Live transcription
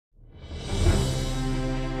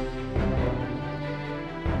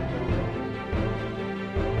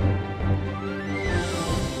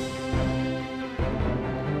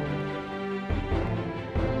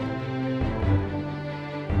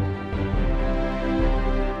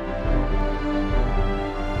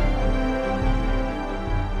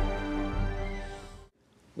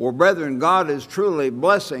Well, brethren, God is truly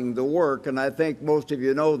blessing the work, and I think most of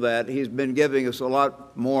you know that. He's been giving us a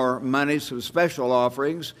lot more money, some special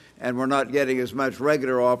offerings, and we're not getting as much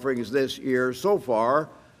regular offerings this year so far,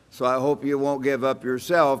 so I hope you won't give up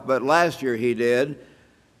yourself, but last year he did.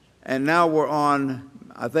 And now we're on,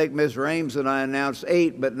 I think Mr. Ames and I announced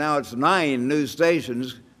 8, but now it's 9 news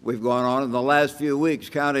stations we've gone on in the last few weeks,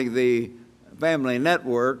 counting the family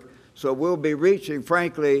network. So we'll be reaching,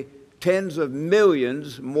 frankly, tens of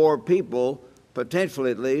millions more people, potentially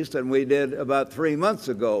at least, than we did about 3 months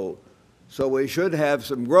ago. So we should have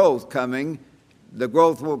some growth coming. The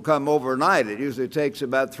growth will come overnight. It usually takes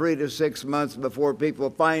about 3 to 6 months before people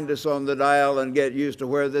find us on the dial and get used to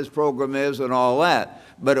where this program is and all that.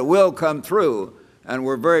 But it will come through, and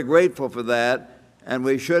we're very grateful for that, and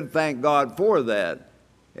we should thank God for that.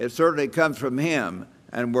 It certainly comes from Him,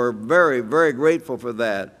 and we're very, very grateful for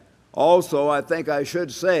that. Also, I think I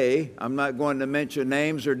should say, I'm not going to mention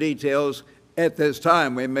names or details at this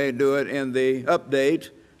time. We may do it in the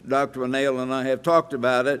update. Dr. O'Neill and I have talked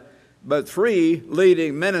about it. But 3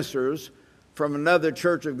 leading ministers from another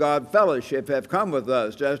Church of God fellowship have come with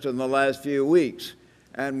us just in the last few weeks.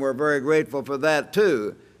 And we're very grateful for that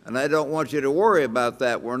too. And I don't want you to worry about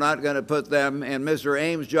that. We're not going to put them in Mr.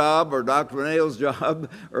 Ames' job or Dr. O'Neill's job,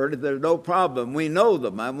 or there's no problem. We know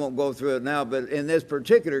them. I won't go through it now, but in this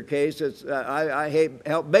particular case, I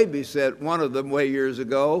helped babysit one of them way years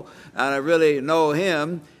ago, and I really know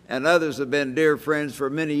him, and others have been dear friends for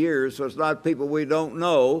many years, so it's not people we don't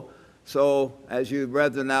know. So as you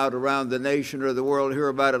brethren out around the nation or the world hear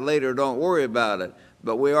about it later, don't worry about it.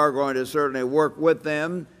 But we are going to certainly work with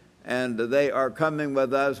them, and they are coming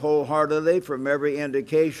with us wholeheartedly from every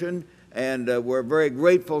indication, and we're very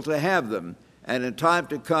grateful to have them. And in time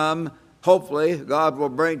to come, hopefully, God will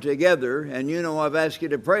bring together, and you know I've asked you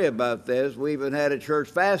to pray about this. We even had a church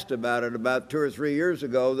fast about it about 2 or 3 years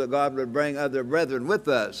ago, that God would bring other brethren with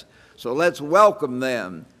us. So let's welcome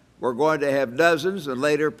them. We're going to have dozens, and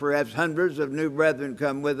later perhaps hundreds of new brethren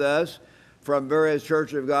come with us from various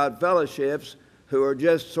Church of God fellowships, who are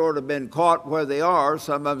just sort of been caught where they are.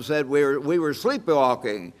 Some of them said we were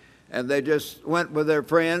sleepwalking, and they just went with their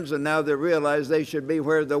friends, and now they realize they should be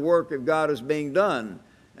where the work of God is being done,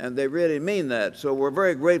 and they really mean that. So we're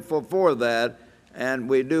very grateful for that, and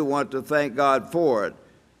we do want to thank God for it.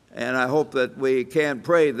 And I hope that we can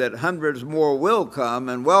pray that hundreds more will come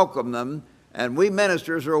and welcome them. And we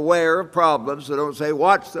ministers are aware of problems, so don't say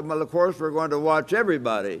watch them. Well, of course, we're going to watch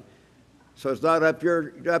everybody. So it's not up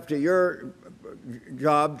to your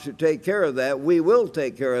job to take care of that. We will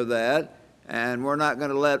take care of that, and we're not going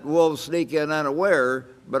to let wolves sneak in unaware.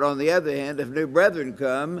 But on the other hand, if new brethren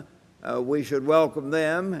come, we should welcome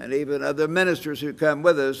them, and even other ministers who come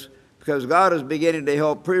with us, because God is beginning to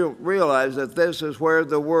help realize that this is where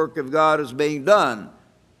the work of God is being done.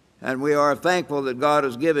 And we are thankful that God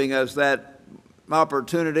is giving us that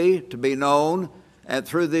opportunity to be known, and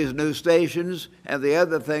through these new stations and the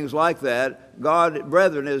other things like that, God,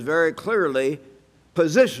 brethren, is very clearly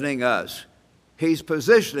positioning us. He's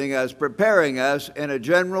positioning us, preparing us in a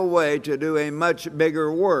general way to do a much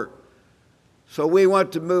bigger work. So we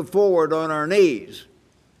want to move forward on our knees.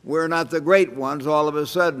 We're not the great ones all of a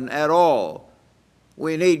sudden at all.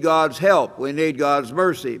 We need God's help. We need God's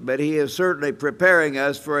mercy. But He is certainly preparing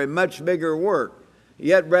us for a much bigger work.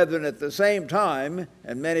 Yet, brethren, at the same time,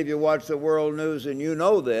 and many of you watch the world news and you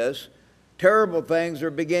know this, terrible things are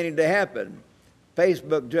beginning to happen.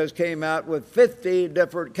 Facebook just came out with 50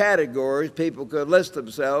 different categories people could list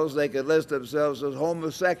themselves. They could list themselves as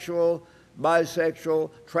homosexual, bisexual,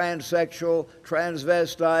 transsexual,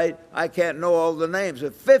 transvestite. I can't know all the names.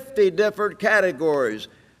 50 different categories.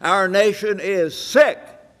 Our nation is sick,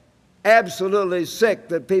 absolutely sick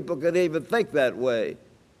that people could even think that way.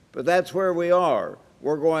 But that's where we are.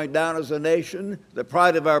 We're going down as a nation. The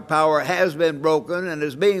pride of our power has been broken and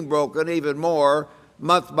is being broken even more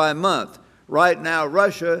month by month. Right now,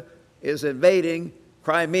 Russia is invading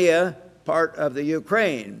Crimea, part of the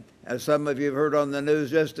Ukraine, as some of you have heard on the news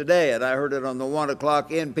just today, and I heard it on the 1 o'clock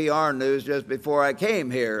NPR news just before I came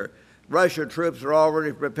here. Russia troops are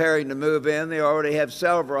already preparing to move in. They already have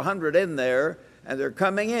several hundred in there, and they're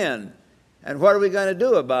coming in. And what are we going to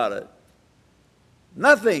do about it?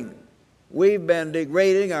 Nothing. We've been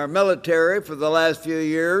degrading our military for the last few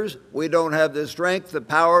years. We don't have the strength, the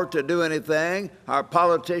power to do anything. Our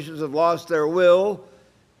politicians have lost their will.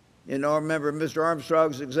 You know, remember Mr.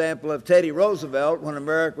 Armstrong's example of Teddy Roosevelt when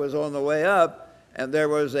America was on the way up, and there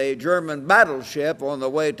was a German battleship on the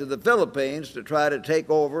way to the Philippines to try to take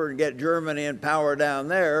over and get Germany in power down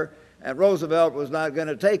there, and Roosevelt was not going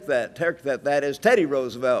to take that. That is Teddy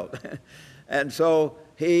Roosevelt. And so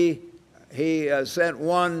he he sent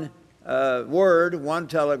one one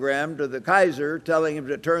telegram to the Kaiser telling him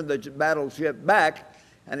to turn the battleship back,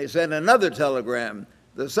 and he sent another telegram.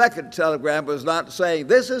 The second telegram was not saying,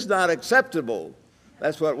 "This is not acceptable."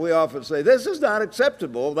 That's what we often say, "This is not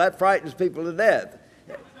acceptable." That frightens people to death.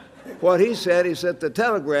 What he sent the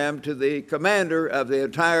telegram to the commander of the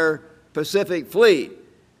entire Pacific Fleet.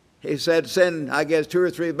 He said, send, I guess, 2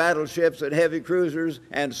 or 3 battleships and heavy cruisers,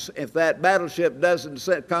 and if that battleship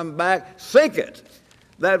doesn't come back, sink it.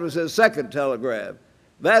 That was his second telegram.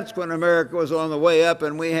 That's when America was on the way up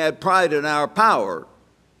and we had pride in our power.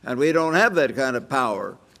 And we don't have that kind of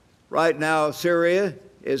power. Right now, Syria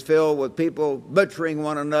is filled with people butchering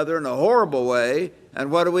one another in a horrible way.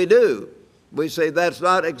 And what do? We say that's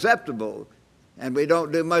not acceptable. And we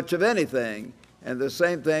don't do much of anything. And the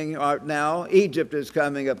same thing now, Egypt is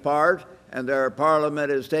coming apart, and their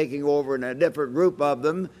parliament is taking over in a different group of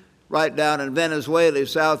them. Right down in Venezuela,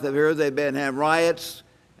 south of here, they've been having riots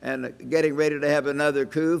and getting ready to have another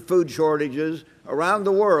coup, food shortages. Around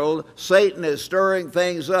the world, Satan is stirring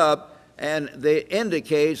things up, and it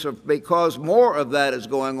indicates, because more of that is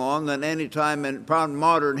going on than any time in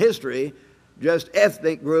modern history, just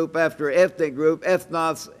ethnic group after ethnic group,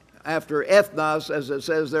 ethnos after ethnos, as it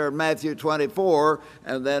says there in Matthew 24,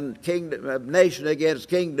 and then nation against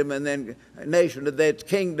kingdom, and then nation against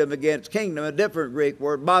kingdom, a different Greek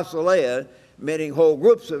word, basileia, meaning whole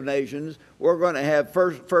groups of nations. We're going to have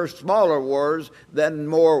first smaller wars, then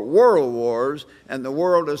more world wars, and the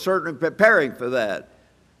world is certainly preparing for that.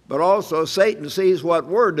 But also Satan sees what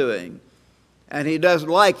we're doing, and he doesn't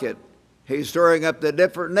like it. He's stirring up the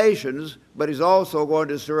different nations, but he's also going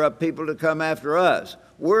to stir up people to come after us.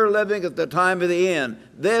 We're living at the time of the end.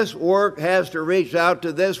 This work has to reach out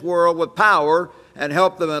to this world with power and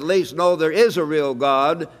help them at least know there is a real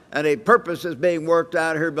God and a purpose is being worked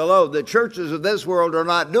out here below. The churches of this world are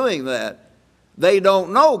not doing that. They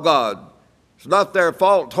don't know God. It's not their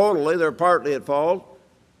fault totally. They're partly at fault.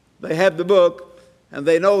 They have the book and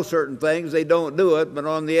they know certain things. They don't do it. But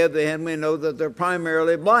on the other hand, we know that they're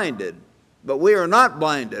primarily blinded. But we are not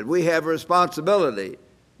blinded. We have a responsibility.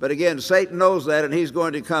 But again, Satan knows that, and he's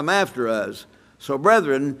going to come after us. So,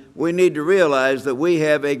 brethren, we need to realize that we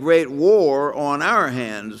have a great war on our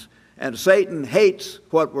hands, and Satan hates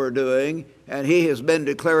what we're doing, and he has been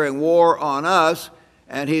declaring war on us,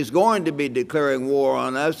 and he's going to be declaring war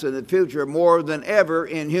on us in the future more than ever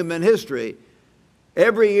in human history.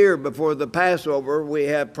 Every year before the Passover, we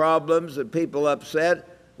have problems and people upset.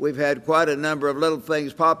 We've had quite a number of little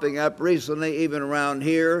things popping up recently, even around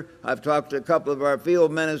here. I've talked to a couple of our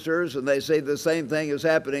field ministers, and they say the same thing is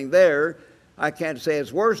happening there. I can't say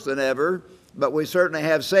it's worse than ever, but we certainly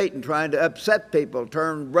have Satan trying to upset people,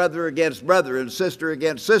 turn brother against brother and sister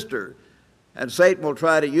against sister. And Satan will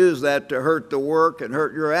try to use that to hurt the work and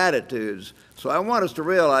hurt your attitudes. So I want us to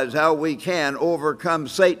realize how we can overcome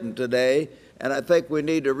Satan today. And I think we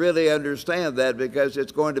need to really understand that, because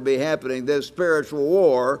it's going to be happening, this spiritual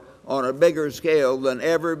war, on a bigger scale than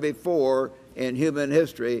ever before in human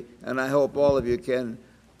history. And I hope all of you can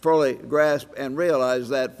fully grasp and realize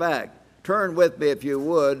that fact. Turn with me, if you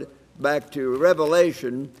would, back to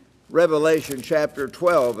Revelation chapter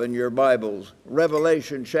 12 in your Bibles.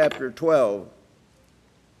 Revelation chapter 12.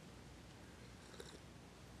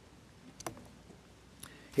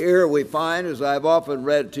 Here we find, as I've often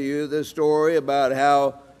read to you, this story about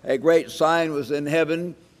how a great sign was in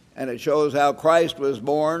heaven, and it shows how Christ was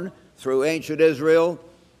born through ancient Israel,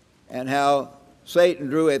 and how Satan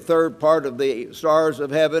drew a third part of the stars of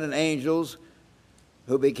heaven and angels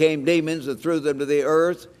who became demons and threw them to the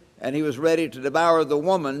earth, and he was ready to devour the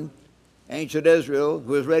woman, ancient Israel,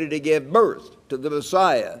 who was ready to give birth to the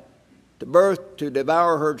Messiah, to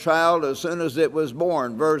devour her child as soon as it was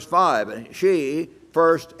born. Verse 5, and she,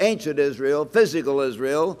 first ancient Israel, physical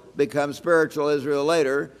Israel, becomes spiritual Israel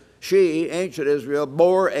later. She, ancient Israel,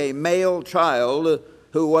 bore a male child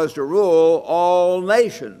who was to rule all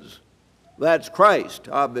nations. That's Christ,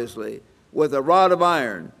 obviously, with a rod of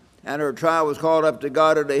iron. And her child was called up to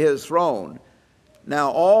God and to his throne.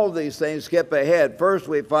 Now, all these things skip ahead. First,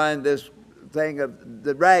 we find this thing of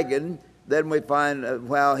the dragon. Then we find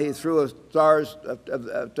how he threw stars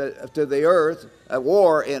to the earth, a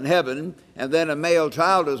war in heaven, and then a male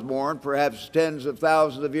child is born, perhaps tens of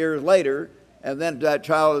thousands of years later, and then that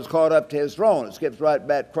child is caught up to his throne. It skips right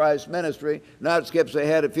back to Christ's ministry. Now it skips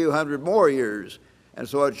ahead a few hundred more years. And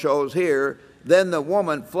so it shows here, then the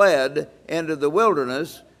woman fled into the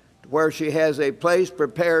wilderness, where she has a place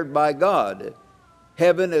prepared by God.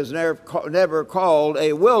 Heaven is never called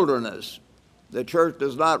a wilderness. The church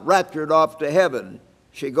is not raptured off to heaven.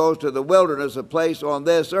 She goes to the wilderness, a place on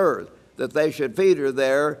this earth, that they should feed her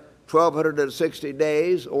there, 1,260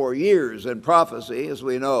 days or years in prophecy, as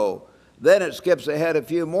we know. Then it skips ahead a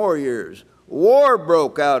few more years. War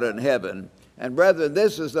broke out in heaven. And brethren,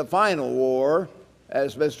 this is the final war,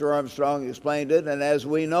 as Mr. Armstrong explained it, and as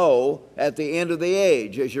we know, at the end of the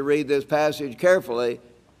age, as you read this passage carefully,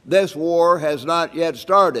 this war has not yet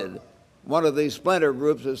started. One of these splinter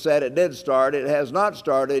groups has said it did start. It has not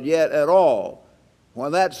started yet at all.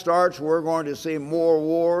 When that starts, we're going to see more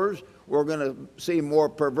wars. We're going to see more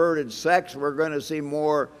perverted sex. We're going to see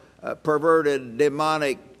more perverted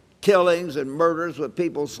demonic killings and murders with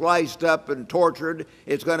people sliced up and tortured.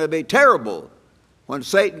 It's going to be terrible when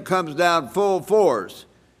Satan comes down full force.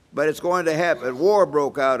 But it's going to happen. War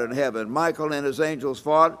broke out in heaven. Michael and his angels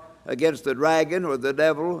fought against the dragon, or the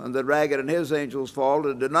devil, and the dragon and his angels fought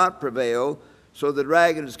and did not prevail. So the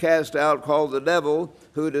dragon is cast out, called the devil,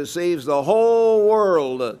 who deceives the whole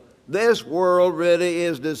world. This world really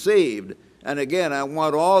is deceived. And again, I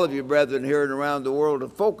want all of you brethren here and around the world to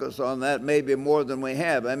focus on that, maybe more than we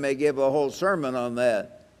have. I may give a whole sermon on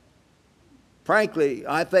that. Frankly,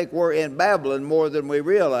 I think we're in Babylon more than we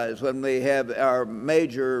realize when we have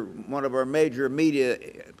one of our major media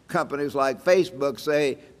companies like Facebook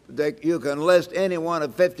say that you can list any one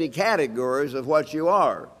of 50 categories of what you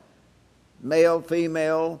are. Male,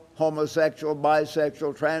 female, homosexual,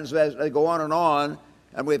 bisexual, transvestite, they go on,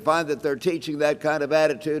 and we find that they're teaching that kind of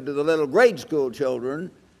attitude to the little grade school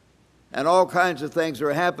children, and all kinds of things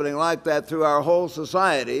are happening like that through our whole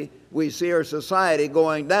society. We see our society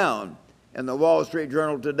going down. In the Wall Street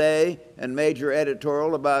Journal today, and major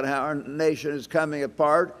editorial about how our nation is coming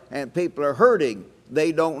apart, and people are hurting.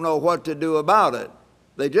 They don't know what to do about it.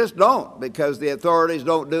 They just don't, because the authorities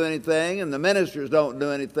don't do anything, and the ministers don't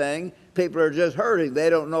do anything. People are just hurting. They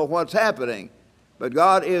don't know what's happening. But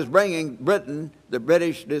God is bringing Britain, the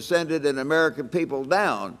British descended and American people,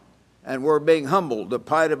 down, and we're being humbled. The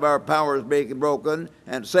pride of our power is being broken,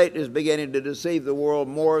 and Satan is beginning to deceive the world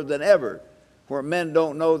more than ever, where men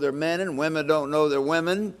don't know they're men and women don't know they're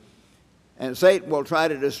women. And Satan will try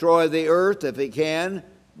to destroy the earth if he can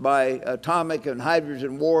by atomic and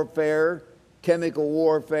hydrogen warfare, chemical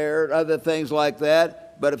warfare, other things like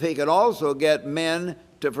that. But if he can also get men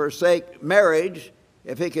to forsake marriage,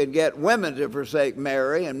 if he can get women to forsake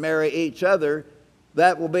marry and marry each other,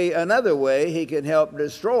 that will be another way he can help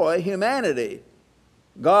destroy humanity.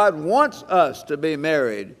 God wants us to be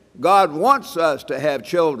married. God wants us to have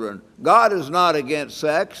children. God is not against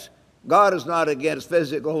sex. God is not against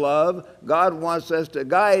physical love. God wants us to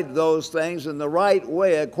guide those things in the right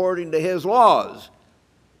way according to his laws.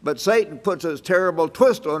 But Satan puts a terrible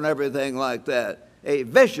twist on everything like that, a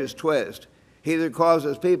vicious twist. He either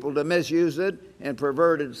causes people to misuse it in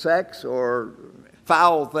perverted sex or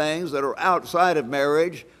foul things that are outside of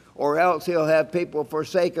marriage, or else he'll have people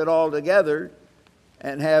forsake it altogether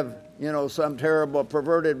and have, some terrible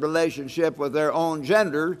perverted relationship with their own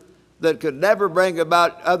gender that could never bring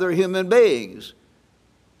about other human beings.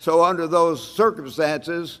 So under those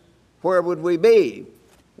circumstances, where would we be?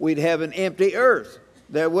 We'd have an empty earth.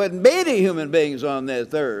 There wouldn't be any human beings on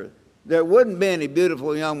this earth. There wouldn't be any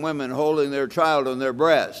beautiful young women holding their child on their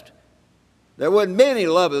breast. There wouldn't be any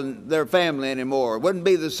loving their family anymore. It wouldn't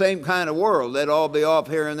be the same kind of world. They'd all be off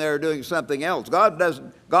here and there doing something else.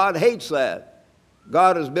 God hates that.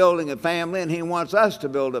 God is building a family, and he wants us to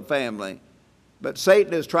build a family. But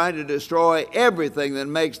Satan is trying to destroy everything that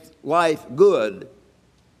makes life good.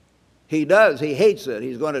 He does. He hates it.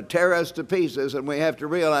 He's going to tear us to pieces, and we have to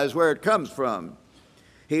realize where it comes from.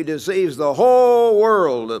 He deceives the whole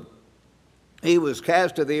world. He was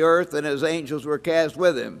cast to the earth, and his angels were cast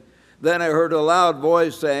with him. Then I heard a loud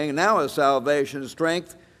voice saying, "Now is salvation,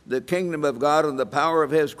 strength, the kingdom of God, and the power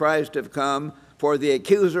of his Christ have come. For the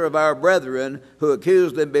accuser of our brethren, who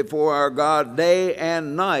accused them before our God day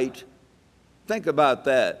and night." Think about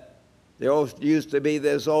that. There used to be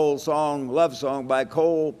this old song, love song by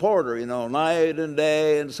Cole Porter, night and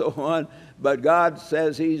day and so on. But God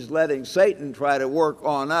says he's letting Satan try to work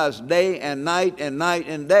on us day and night and night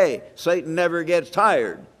and day. Satan never gets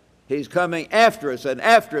tired. He's coming after us and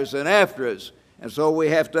after us and after us. And so we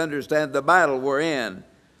have to understand the battle we're in.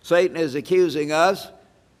 Satan is accusing us,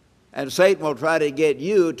 and Satan will try to get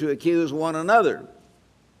you to accuse one another.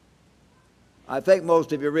 I think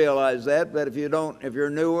most of you realize that, but if you're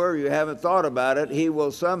newer, you haven't thought about it, he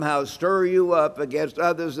will somehow stir you up against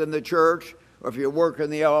others in the church, or if you work in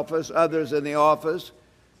the office, others in the office.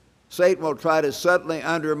 Satan will try to subtly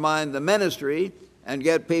undermine the ministry and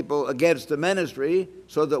get people against the ministry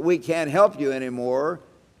so that we can't help you anymore.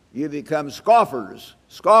 You become scoffers.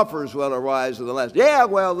 Scoffers will arise in the last. Yeah,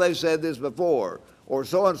 well, they said this before. Or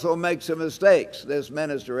so-and-so makes some mistakes, this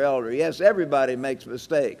minister elder. Yes, everybody makes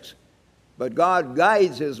mistakes. But God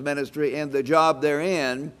guides his ministry in the job they're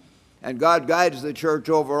in, and God guides the church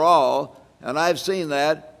overall. And I've seen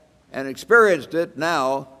that and experienced it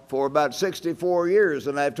now for about 64 years,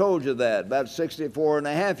 and I've told you that, about 64 and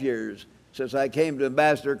a half years since I came to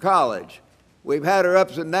Ambassador College. We've had our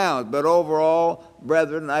ups and downs, but overall,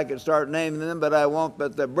 brethren, I could start naming them, but I won't,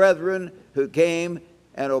 but the brethren who came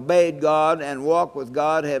and obeyed God and walked with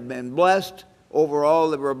God have been blessed. Overall,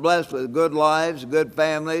 they were blessed with good lives, good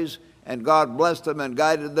families, and God blessed them and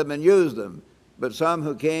guided them and used them. But some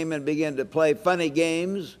who came and began to play funny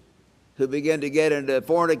games, who began to get into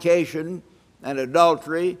fornication and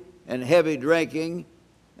adultery and heavy drinking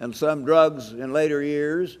and some drugs in later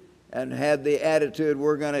years, and had the attitude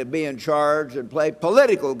we're going to be in charge and play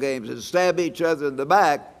political games and stab each other in the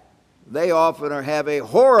back, they often have a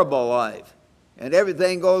horrible life, and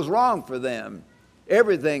everything goes wrong for them.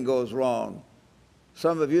 Everything goes wrong.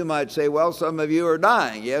 Some of you might say, well, some of you are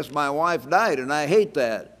dying. Yes, my wife died, and I hate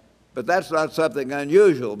that. But that's not something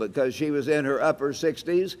unusual, because she was in her upper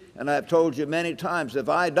 60s, and I've told you many times, if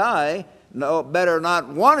I die, no, better not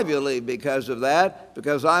one of you leave because of that,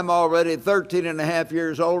 because I'm already 13 and a half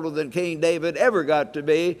years older than King David ever got to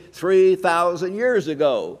be 3,000 years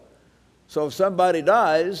ago. So if somebody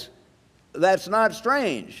dies, that's not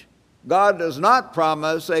strange. God does not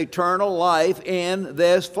promise eternal life in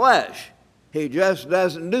this flesh. He just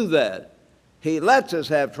doesn't do that. He lets us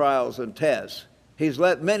have trials and tests. He's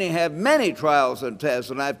let many have many trials and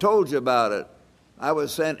tests, and I've told you about it. I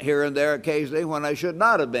was sent here and there occasionally when I should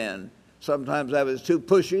not have been. Sometimes I was too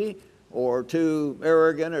pushy or too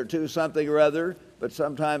arrogant or too something or other, but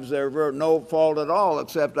sometimes there were no fault at all,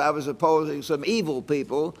 except I was opposing some evil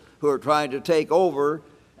people who were trying to take over.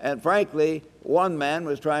 And frankly, one man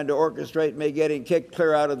was trying to orchestrate me getting kicked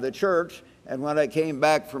clear out of the church. And when I came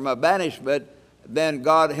back from a banishment, then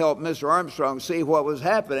God helped Mr. Armstrong see what was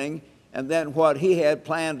happening, and then what he had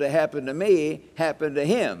planned to happen to me happened to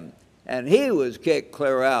him. And he was kicked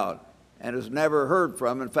clear out and is never heard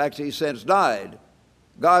from. In fact, he's since died.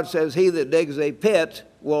 God says he that digs a pit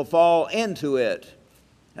will fall into it.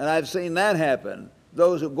 And I've seen that happen.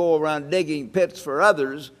 Those who go around digging pits for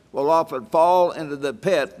others will often fall into the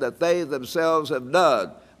pit that they themselves have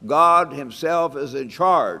dug. God himself is in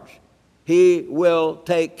charge. He will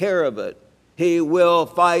take care of it. He will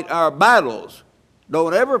fight our battles.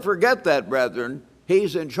 Don't ever forget that, brethren.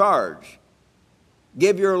 He's in charge.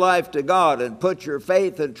 Give your life to God and put your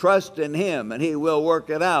faith and trust in him, and he will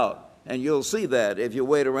work it out. And you'll see that if you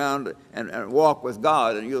wait around and walk with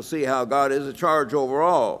God, and you'll see how God is in charge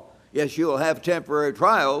overall. Yes, you'll have temporary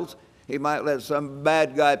trials. He might let some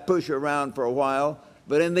bad guy push you around for a while,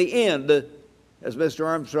 but in the end, as Mr.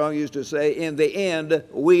 Armstrong used to say, in the end,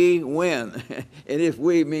 we win. And if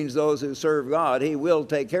we means those who serve God, he will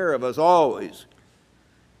take care of us always.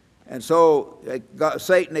 And so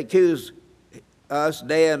Satan accused us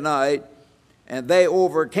day and night, and they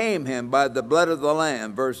overcame him by the blood of the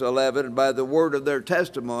Lamb, verse 11, and by the word of their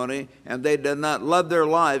testimony, and they did not love their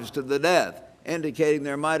lives to the death, indicating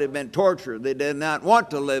there might have been torture. They did not want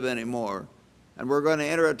to live anymore. And we're going to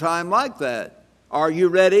enter a time like that. Are you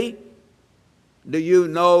ready? Do you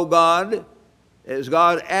know God? Is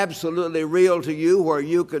God absolutely real to you, where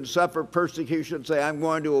you can suffer persecution, say, I'm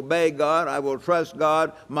going to obey God, I will trust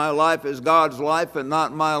God, my life is God's life and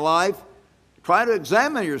not my life? Try to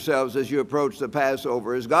examine yourselves as you approach the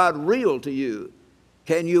Passover. Is God real to you?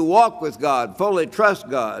 Can you walk with God, fully trust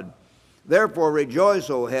God? Therefore rejoice,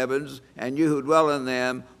 O heavens, and you who dwell in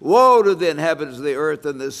them. Woe to the inhabitants of the earth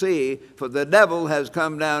and the sea, for the devil has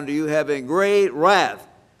come down to you having great wrath,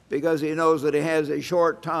 because he knows that he has a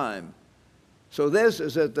short time. So this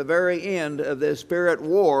is at the very end of this spirit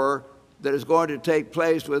war that is going to take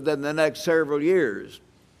place within the next several years.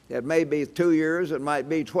 It may be 2 years, it might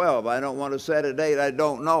be 12. I don't want to set a date, I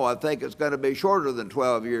don't know. I think it's going to be shorter than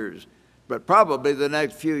 12 years. But probably the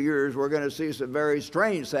next few years we're going to see some very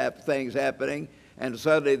strange things happening, and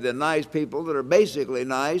suddenly the nice people that are basically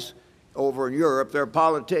nice over in Europe, they're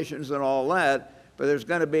politicians and all that, but there's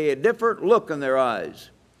going to be a different look in their eyes.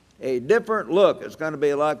 A different look. It's going to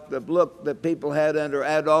be like the look that people had under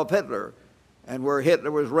Adolf Hitler, and where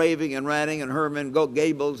Hitler was raving and ranting, and Herman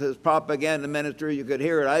Goebbels, his propaganda minister, you could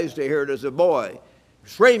hear it. I used to hear it as a boy,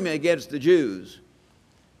 screaming against the Jews.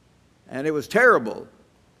 And it was terrible.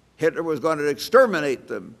 Hitler was going to exterminate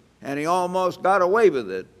them, and he almost got away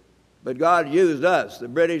with it. But God used us, the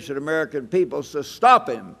British and American peoples, to stop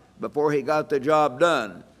him before he got the job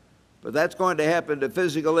done. But that's going to happen to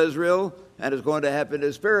physical Israel, and it's going to happen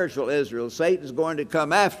to spiritual Israel. Satan's going to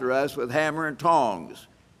come after us with hammer and tongs.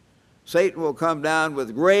 Satan will come down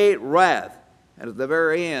with great wrath, And at the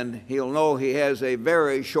very end, he'll know he has a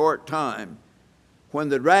very short time. When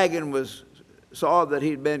the dragon saw that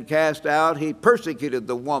he'd been cast out, he persecuted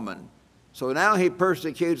the woman. So now he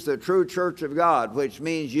persecutes the true church of God, which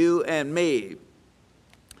means you and me,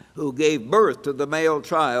 who gave birth to the male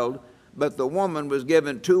child, but the woman was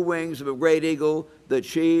given 2 wings of a great eagle, that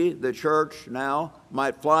she, the church now,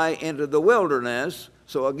 might fly into the wilderness.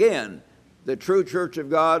 So again, the true church of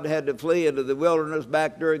God had to flee into the wilderness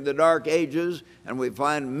back during the Dark Ages, and we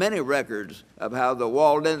find many records of how the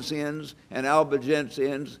Waldensians and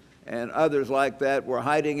Albigensians and others like that were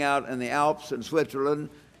hiding out in the Alps and Switzerland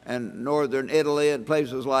and northern Italy and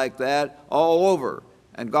places like that all over.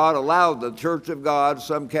 And God allowed the church of God.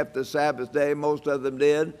 Some kept the Sabbath day, most of them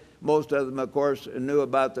did. Most of them, of course, knew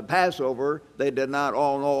about the Passover. They did not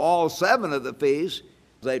all know all 7 of the feasts.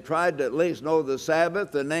 They tried to at least know the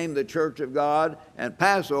Sabbath, the name the church of God, and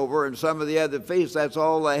Passover, and some of the other feasts. That's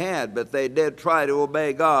all they had. But they did try to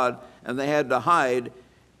obey God, and they had to hide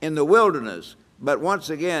in the wilderness. But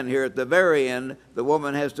once again, here at the very end, the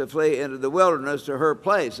woman has to flee into the wilderness to her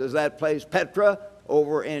place. Is that place Petra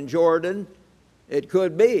over in Jordan? It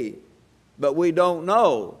could be, but we don't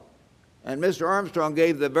know. And Mr. Armstrong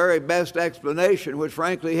gave the very best explanation, which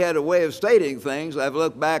frankly had a way of stating things. I've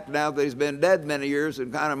looked back now that he's been dead many years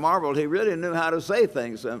and kind of marveled. He really knew how to say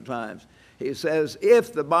things sometimes. He says,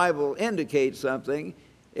 if the Bible indicates something,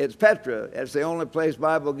 it's Petra. It's the only place the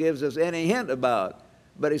Bible gives us any hint about.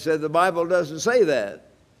 But he said the Bible doesn't say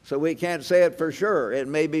that, so we can't say it for sure. It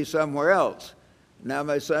may be somewhere else. Now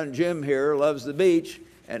my son Jim here loves the beach,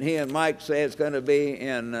 and he and Mike say it's going to be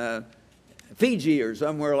in Fiji or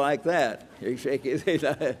somewhere like that. He shake his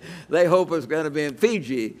head. They hope it's going to be in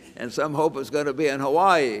Fiji, and some hope it's going to be in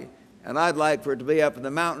Hawaii. And I'd like for it to be up in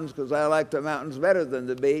the mountains, because I like the mountains better than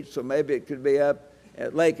the beach, so maybe it could be up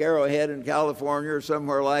at Lake Arrowhead in California or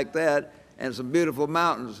somewhere like that, and some beautiful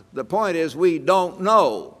mountains. The point is, we don't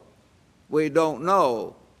know. We don't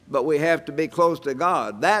know, but we have to be close to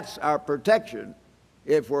God. That's our protection.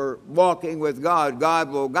 If we're walking with God, God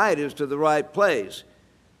will guide us to the right place.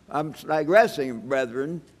 I'm digressing,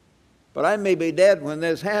 brethren, but I may be dead when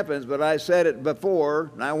this happens, but I said it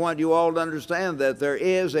before, and I want you all to understand that there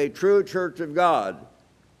is a true church of God.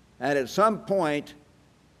 And at some point,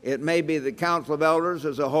 it may be the council of elders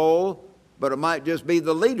as a whole, but it might just be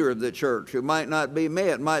the leader of the church, who might not be me.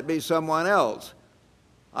 It might be someone else.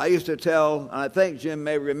 I used to tell, and I think Jim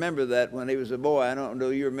may remember that when he was a boy. I don't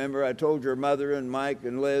know, you remember, I told your mother and Mike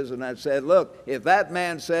and Liz, and I said, look, if that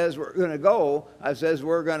man says we're going to go, I says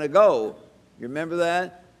we're going to go. You remember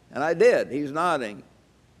that? And I did. He's nodding.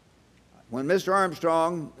 When Mr.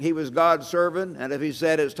 Armstrong, he was God's servant, and if he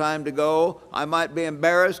said it's time to go, I might be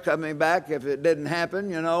embarrassed coming back if it didn't happen,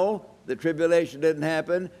 you know, the tribulation didn't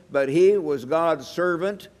happen, but he was God's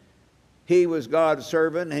servant. He was God's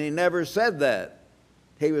servant, and he never said that.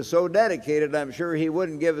 He was so dedicated, I'm sure he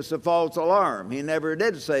wouldn't give us a false alarm. He never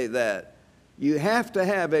did say that. You have to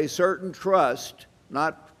have a certain trust,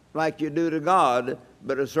 not like you do to God,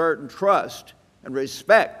 but a certain trust and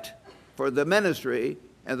respect for the ministry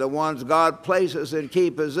and the ones God places in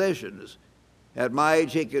key positions. At my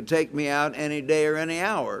age, he could take me out any day or any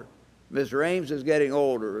hour. Mr. Ames is getting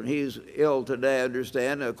older, and he's ill today, I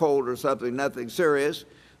understand, a cold or something, nothing serious.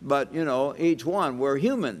 But, you know, each one, we're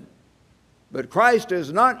human. But Christ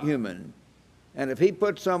is not human. And if he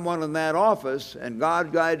puts someone in that office and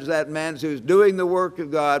God guides that man who's doing the work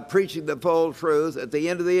of God, preaching the full truth, at the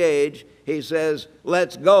end of the age, he says,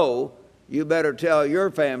 let's go, you better tell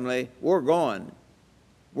your family, we're going.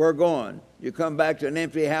 We're going. You come back to an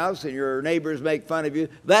empty house and your neighbors make fun of you,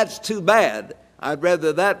 that's too bad. I'd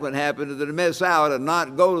rather that would happen than to miss out and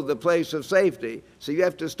not go to the place of safety. So you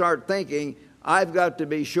have to start thinking, I've got to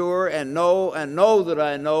be sure and know that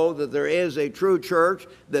I know that there is a true church,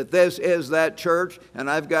 that this is that church,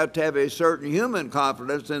 and I've got to have a certain human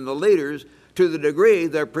confidence in the leaders to the degree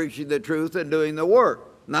they're preaching the truth and doing the work.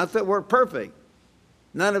 Not that we're perfect.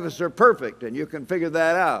 None of us are perfect, and you can figure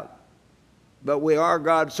that out. But we are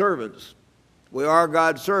God's servants. We are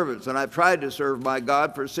God's servants, and I've tried to serve my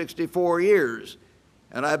God for 64 years,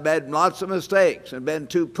 and I've made lots of mistakes and been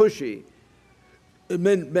too pushy.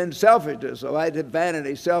 Been selfishness. So I did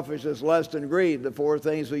vanity, selfishness, lust, and greed, the 4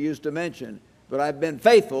 things we used to mention. But I've been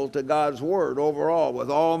faithful to God's word overall with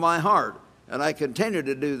all my heart. And I continue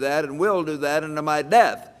to do that and will do that unto my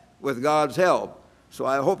death with God's help. So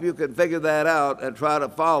I hope you can figure that out and try to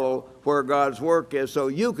follow where God's work is so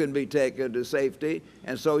you can be taken to safety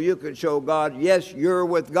and so you can show God, yes, you're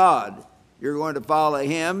with God. You're going to follow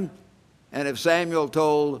him. And if Samuel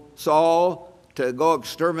told Saul to go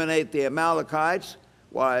exterminate the Amalekites,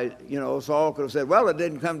 Why, you know, Saul could have said, well, it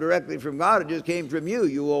didn't come directly from God. It just came from you,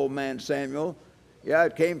 you old man Samuel. Yeah,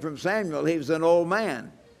 it came from Samuel. He was an old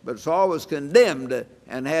man. But Saul was condemned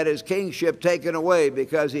and had his kingship taken away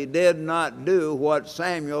because he did not do what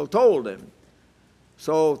Samuel told him.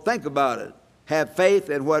 So think about it. Have faith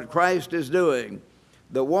in what Christ is doing.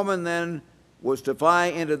 The woman then was to fly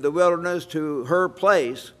into the wilderness to her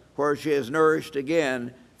place where she is nourished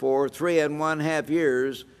again for 3½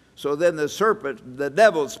 years. So then the serpent, the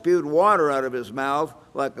devil, spewed water out of his mouth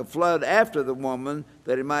like a flood after the woman,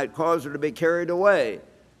 that he might cause her to be carried away.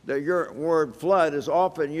 The word flood is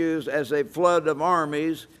often used as a flood of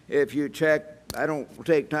armies. If you check, I don't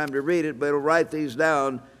take time to read it, but it'll write these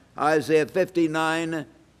down. Isaiah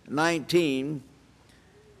 59:19,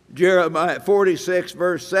 Jeremiah 46,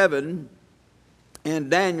 verse 7,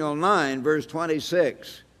 and Daniel 9, verse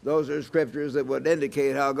 26. Those are scriptures that would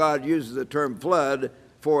indicate how God uses the term flood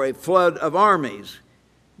for a flood of armies.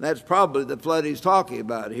 That's probably the flood he's talking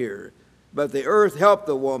about here. But the earth helped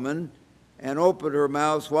the woman and opened her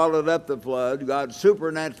mouth, swallowed up the flood. God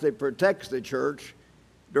supernaturally protects the church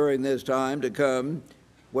during this time to come,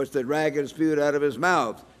 which the dragon spewed out of his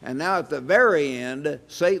mouth. And now at the very end,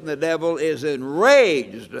 Satan the devil is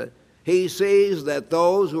enraged. He sees that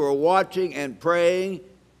those who are watching and praying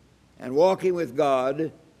and walking with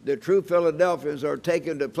God, the true Philadelphians, are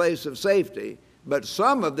taken to a place of safety. But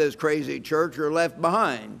some of this crazy church are left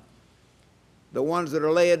behind. The ones that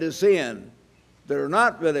are Laodicean, that are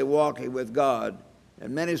not really walking with God.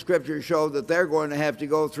 And many scriptures show that they're going to have to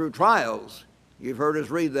go through trials. You've heard us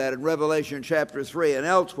read that in Revelation chapter 3 and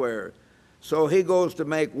elsewhere. So he goes to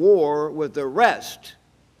make war with the rest.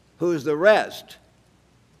 Who's the rest?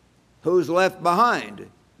 Who's left behind?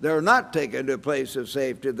 They're not taken to a place of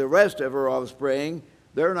safety. The rest of her offspring,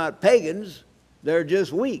 they're not pagans. They're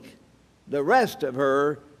just weak. The rest of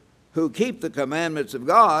her who keep the commandments of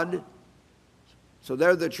God, so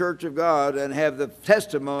they're the church of God and have the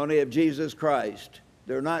testimony of Jesus Christ.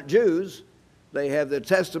 They're not Jews. They have the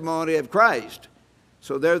testimony of Christ.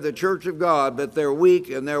 So they're the church of God, but they're weak,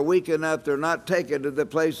 and they're weak enough they're not taken to the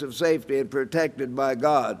place of safety and protected by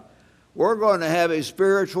God. We're going to have a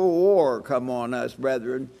spiritual war come on us,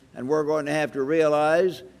 brethren, and we're going to have to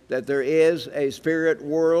realize that there is a spirit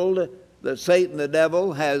world, that Satan the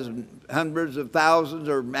devil has hundreds of thousands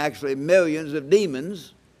or actually millions of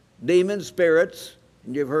demons, demon spirits.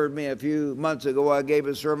 And you've heard me a few months ago, I gave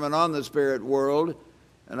a sermon on the spirit world,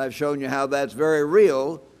 and I've shown you how that's very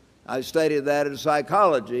real. I studied that in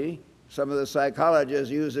psychology. Some of the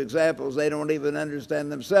psychologists use examples they don't even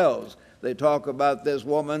understand themselves. They talk about this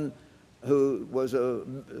woman who was a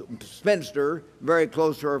spinster, very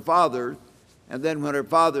close to her father, and then when her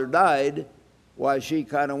father died, why, she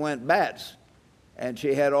kind of went bats. And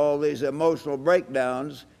she had all these emotional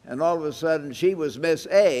breakdowns, and all of a sudden she was Miss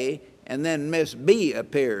A, and then Miss B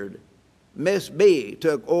appeared. Miss B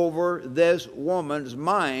took over this woman's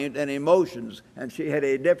mind and emotions, and she had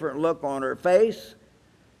a different look on her face.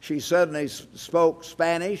 She suddenly spoke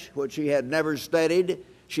Spanish, which she had never studied.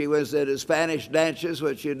 She was at Spanish dances,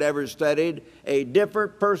 which she had never studied. A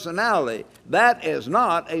different personality. That is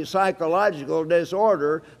not a psychological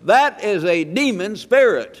disorder. That is a demon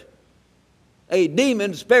spirit. A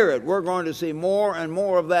demon spirit. We're going to see more and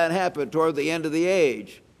more of that happen toward the end of the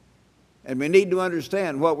age. And we need to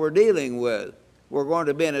understand what we're dealing with. We're going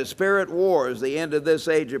to be in a spirit war as the end of this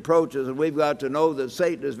age approaches, and we've got to know that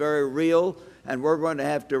Satan is very real, and we're going to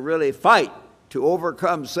have to really fight to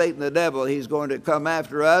overcome Satan the devil. He's going to come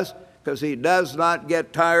after us because he does not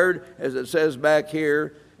get tired, as it says back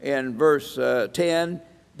here in verse 10,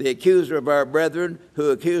 the accuser of our brethren,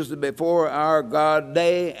 who accused them before our God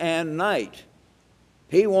day and night.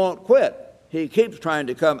 He won't quit. He keeps trying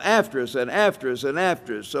to come after us and after us and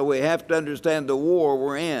after us. So we have to understand the war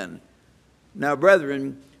we're in. Now,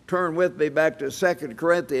 brethren, turn with me back to 2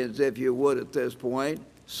 Corinthians, if you would, at this point.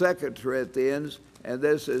 2 Corinthians, and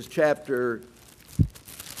this is chapter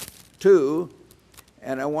 2.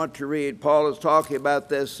 And I want to read, Paul is talking about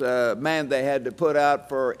this man they had to put out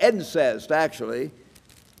for incest, actually,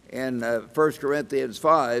 in 1 Corinthians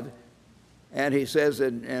 5. And he says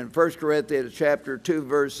in 1 Corinthians chapter 2,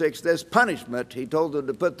 verse 6, this punishment, he told them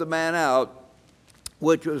to put the man out,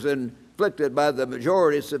 which was inflicted by the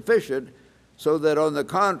majority, is sufficient, so that on the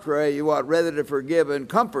contrary you ought rather to forgive and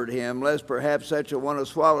comfort him, lest perhaps such a one is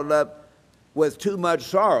swallowed up with too much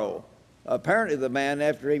sorrow. Apparently the man,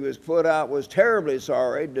 after he was put out, was terribly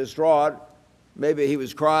sorry, distraught. Maybe he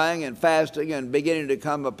was crying and fasting and beginning to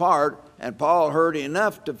come apart. And Paul heard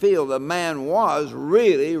enough to feel the man was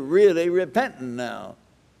really, really repentant now.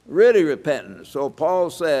 Really repentant. So Paul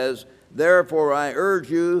says Therefore I urge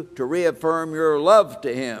you to reaffirm your love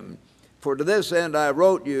to him. For to this end I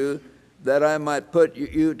wrote you, that I might put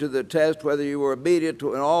you to the test whether you were obedient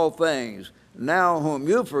to in all things. Now whom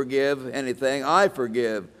you forgive anything, I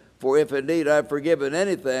forgive. For if indeed I have forgiven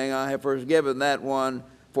anything, I have forgiven that one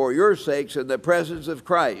for your sakes in the presence of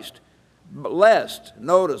Christ. Lest,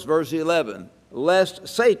 notice verse 11, lest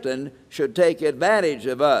Satan should take advantage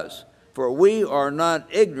of us, for we are not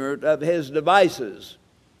ignorant of his devices.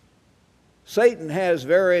 Satan has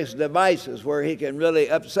various devices where he can really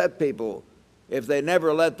upset people. If they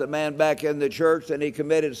never let the man back in the church and he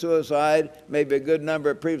committed suicide, maybe a good number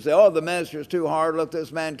of priests say, oh, the minister's too hard, look,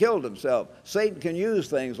 this man killed himself. Satan can use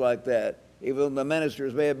things like that, even though the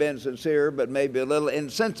ministers may have been sincere, but maybe a little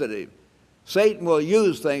insensitive. Satan will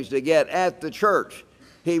use things to get at the church.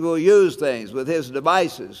 He will use things with his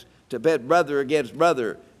devices to pit brother against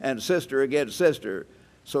brother and sister against sister.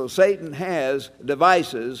 So Satan has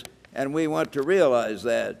devices, and we want to realize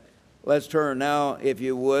that. Let's turn now, if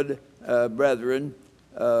you would, brethren,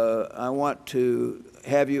 I want to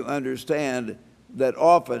have you understand that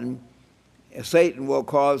often Satan will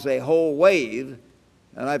cause a whole wave,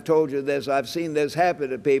 and I've told you this, I've seen this happen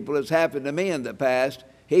to people, it's happened to me in the past.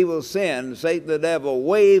 He will send, Satan the devil,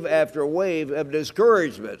 wave after wave of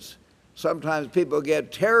discouragements. Sometimes people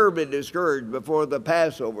get terribly discouraged before the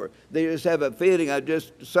Passover. They just have a feeling, I'm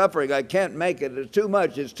just suffering, I can't make it, it's too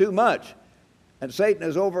much, it's too much. And Satan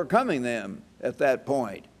is overcoming them at that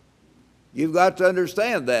point. You've got to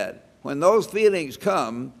understand that. When those feelings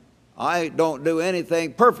come, I don't do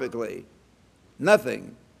anything perfectly.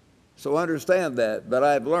 Nothing. So understand that. But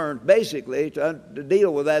I've learned basically to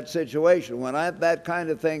deal with that situation. When that kind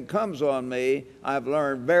of thing comes on me, I've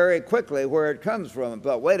learned very quickly where it comes from.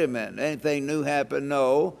 But wait a minute, anything new happened?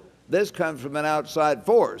 No. This comes from an outside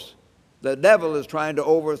force. The devil is trying to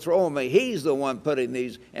overthrow me. He's the one putting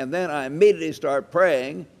these. And then I immediately start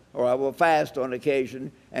praying, or I will fast on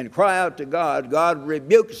occasion, and cry out to God, God,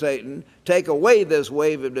 rebuke Satan, take away this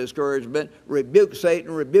wave of discouragement, rebuke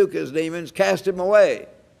Satan, rebuke his demons, cast him away.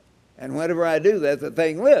 And whenever I do that, the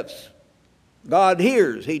thing lifts. God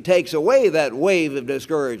hears. He takes away that wave of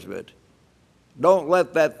discouragement. Don't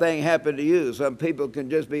let that thing happen to you. Some people can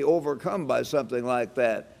just be overcome by something like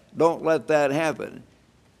that. Don't let that happen.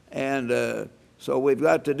 And so we've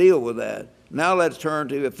got to deal with that. Now let's turn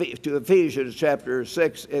to Ephesians chapter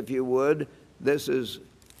 6, if you would. This is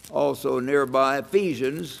also nearby.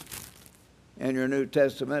 Ephesians, in your New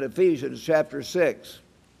Testament, Ephesians chapter 6.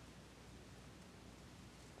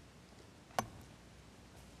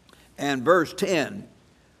 And verse 10,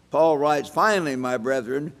 Paul writes, finally, my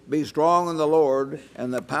brethren, be strong in the Lord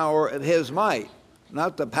and the power of his might.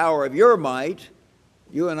 Not the power of your might.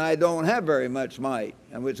 You and I don't have very much might,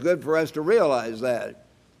 and it's good for us to realize that.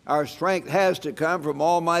 Our strength has to come from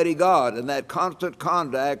Almighty God, and that constant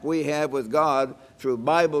contact we have with God through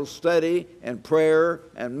Bible study and prayer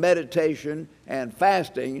and meditation and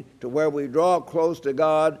fasting, to where we draw close to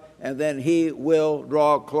God, and then he will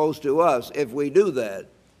draw close to us if we do that.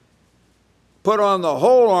 Put on the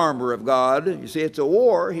whole armor of God. You see, it's a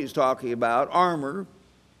war he's talking about, armor,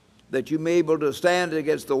 that you may be able to stand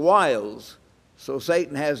against the wiles. So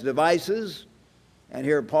Satan has devices, and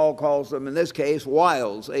here Paul calls them, in this case,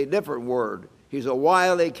 wiles, a different word. He's a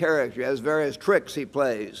wily character. He has various tricks he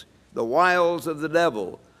plays. The wiles of the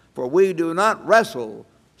devil. For we do not wrestle,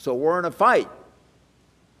 so we're in a fight.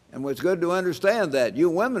 And it's good to understand that. You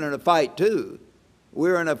women are in a fight too.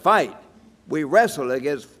 We're in a fight. We wrestle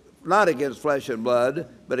against, not against flesh and blood,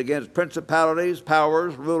 but against principalities,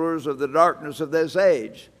 powers, rulers of the darkness of this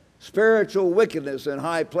age. Spiritual wickedness in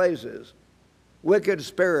high places. Wicked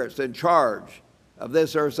spirits in charge of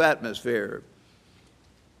this earth's atmosphere.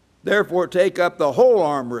 Therefore, take up the whole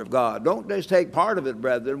armor of God. Don't just take part of it,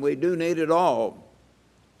 brethren. We do need it all,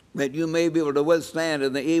 that you may be able to withstand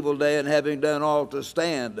in the evil day, and having done all to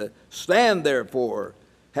stand. Stand, therefore,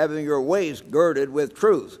 having your waist girded with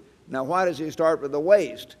truth. Now, why does he start with the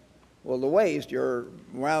waist? Well, the waist, you're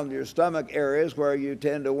around your stomach areas where you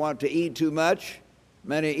tend to want to eat too much.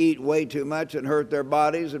 Many eat way too much and hurt their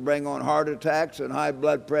bodies and bring on heart attacks and high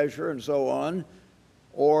blood pressure and so on.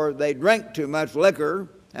 Or they drink too much liquor,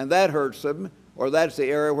 and that hurts them. Or that's the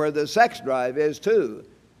area where the sex drive is too.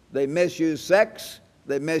 They misuse sex,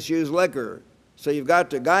 they misuse liquor. So you've got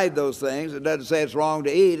to guide those things. It doesn't say it's wrong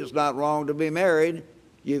to eat, it's not wrong to be married.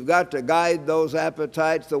 You've got to guide those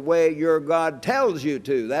appetites the way your God tells you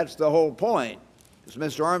to. That's the whole point. As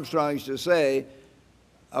Mr. Armstrong used to say,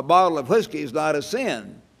 a bottle of whiskey is not a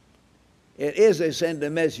sin. It is a sin to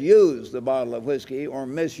misuse the bottle of whiskey or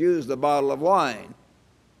misuse the bottle of wine.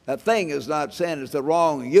 A thing is not sin, it's the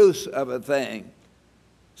wrong use of a thing.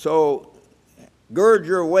 So gird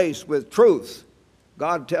your waist with truth.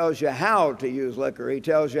 God tells you how to use liquor. He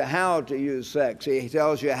tells you how to use sex. He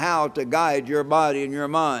tells you how to guide your body and your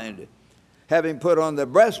mind. Having put on the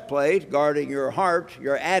breastplate, guarding your heart,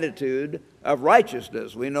 your attitude of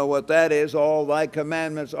righteousness. We know what that is. All thy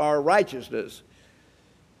commandments are righteousness.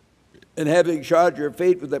 And having shod your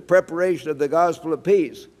feet with the preparation of the gospel of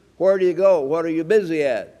peace. Where do you go? What are you busy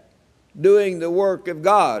at? Doing the work of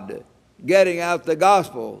God, getting out the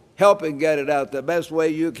gospel, helping get it out the best way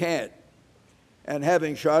you can. And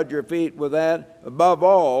having shod your feet with that, above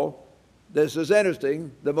all, this is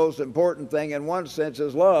interesting, the most important thing in one sense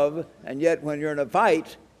is love, and yet when you're in a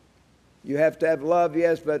fight, you have to have love,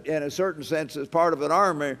 yes, but in a certain sense, as part of an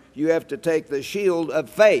armor, you have to take the shield of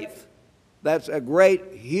faith. That's a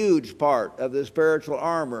great, huge part of the spiritual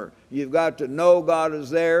armor. You've got to know God is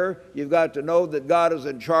there. You've got to know that God is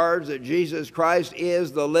in charge, that Jesus Christ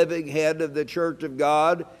is the living head of the church of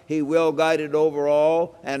God. He will guide it over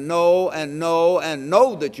all, and know and know and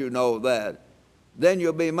know that you know that. Then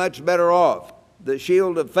you'll be much better off. The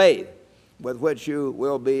shield of faith, with which you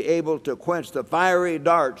will be able to quench the fiery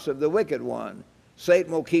darts of the wicked one.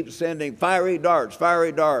 Satan will keep sending fiery darts,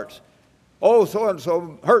 fiery darts. Oh,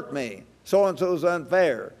 so-and-so hurt me. So-and-so's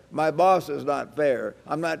unfair. My boss is not fair.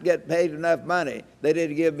 I'm not getting paid enough money. They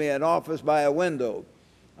didn't give me an office by a window.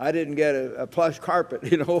 I didn't get a plush carpet,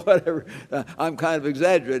 whatever. I'm kind of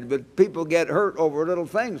exaggerating, but people get hurt over little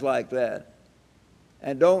things like that.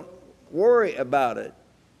 And don't worry about it.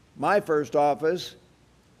 My first office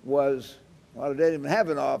was, well, I didn't even have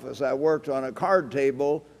an office. I worked on a card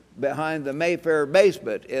table behind the Mayfair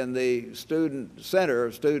basement in the student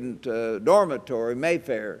center, student dormitory,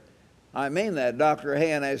 Mayfair. I mean that. Dr.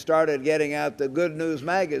 Hay and I started getting out the Good News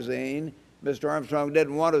magazine. Mr. Armstrong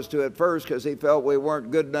didn't want us to at first because he felt we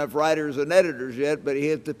weren't good enough writers and editors yet, but he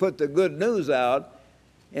had to put the good news out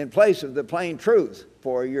in place of the plain truth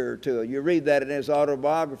for a year or two. You read that in his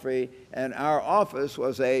autobiography, and our office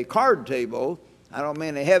was a card table. I don't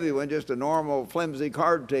mean a heavy one, just a normal flimsy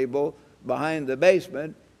card table behind the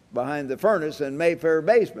basement, behind the furnace in Mayfair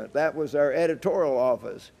basement. That was our editorial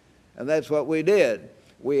office, and that's what we did.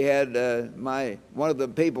 We had one of the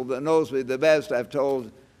people that knows me the best, I've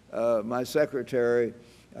told my secretary,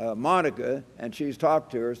 Monica, and she's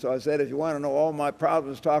talked to her. So I said, if you want to know all my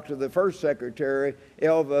problems, talk to the first secretary,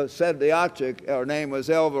 Elva Sedliacek. Her name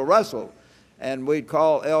was Elva Russell. And we'd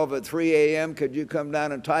call Elva at 3 a.m., could you come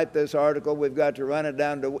down and type this article? We've got to run it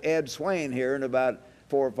down to Ed Swain here in about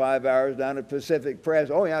 4 or 5 hours down at Pacific Press.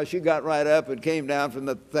 Oh, yeah, she got right up and came down from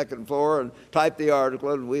the second floor and typed the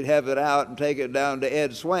article, and we'd have it out and take it down to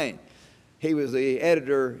Ed Swain. He was the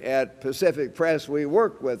editor at Pacific Press we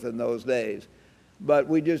worked with in those days. But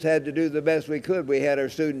we just had to do the best we could. We had our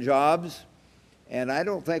student jobs, and I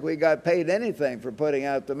don't think we got paid anything for putting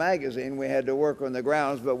out the magazine. We had to work on the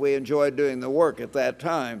grounds, but we enjoyed doing the work at that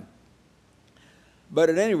time. But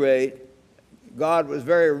at any rate, God was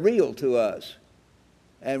very real to us.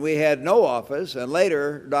 And we had no office, and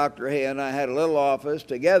later Dr. Hay and I had a little office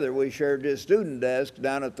together. We shared his student desk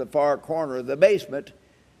down at the far corner of the basement,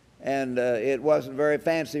 and it wasn't a very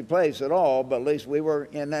fancy place at all, but at least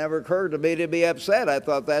it never occurred to me to be upset. I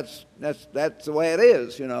thought that's the way it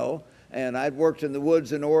is, And I'd worked in the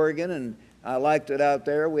woods in Oregon, and I liked it out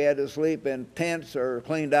there. We had to sleep in tents or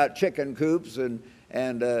cleaned out chicken coops,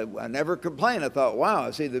 and I never complained. I thought, wow,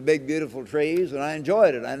 I see the big, beautiful trees, and I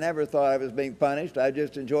enjoyed it. I never thought I was being punished. I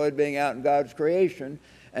just enjoyed being out in God's creation.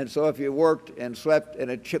 And so if you worked and slept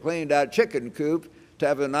in a cleaned out chicken coop, to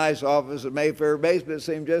have a nice office at Mayfair basement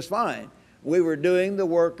seemed just fine. We were doing the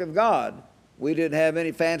work of God. We didn't have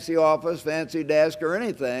any fancy office, fancy desk, or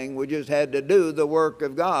anything. We just had to do the work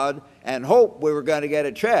of God and hope we were going to get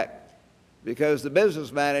a check. Because the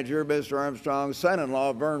business manager, Mr. Armstrong's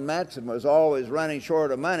son-in-law, Vern Matson, was always running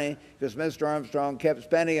short of money because Mr. Armstrong kept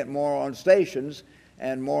spending it more on stations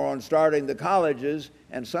and more on starting the colleges,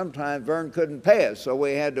 and sometimes Vern couldn't pay us, so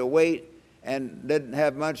we had to wait and didn't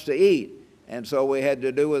have much to eat. And so we had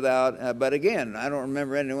to do without, but again, I don't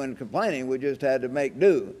remember anyone complaining. We just had to make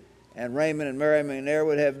do. And Raymond and Mary McNair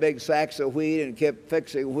would have big sacks of wheat and kept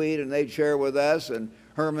fixing wheat, and they'd share with us. And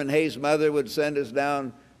Herman Hayes' mother would send us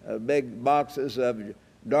down big boxes of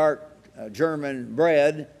dark German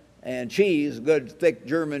bread and cheese, good thick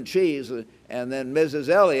German cheese. And then Mrs.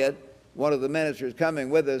 Elliott, one of the ministers coming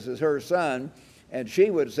with us, is her son, and she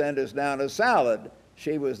would send us down a salad.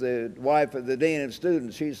 She was the wife of the dean of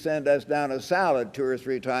students. She'd send us down a salad 2 or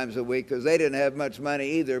 3 times a week because they didn't have much money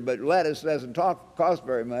either, but lettuce doesn't cost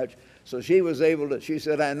very much. So she was able to, she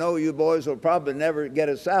said, I know you boys will probably never get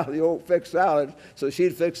a salad. You won't fix salads. So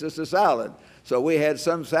she'd fix us a salad. So we had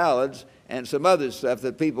some salads, and some other stuff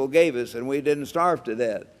that people gave us, and we didn't starve to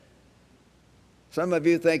death. Some of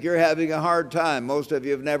you think you're having a hard time. Most of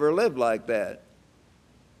you have never lived like that.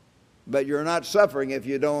 But you're not suffering if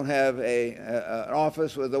you don't have an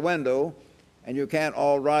office with a window, and you can't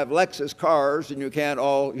all drive Lexus cars, and you can't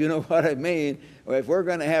all, you know what I mean? If we're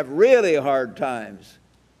going to have really hard times.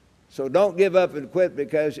 So don't give up and quit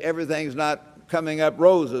because everything's not coming up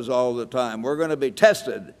roses all the time. We're going to be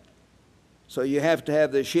tested. So you have to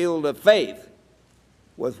have the shield of faith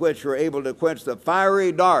with which you're able to quench the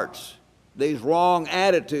fiery darts, these wrong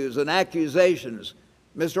attitudes and accusations.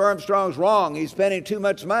 Mr. Armstrong's wrong. He's spending too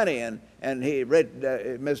much money. And he read,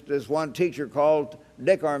 this one teacher called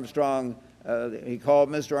Dick Armstrong, he called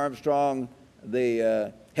Mr. Armstrong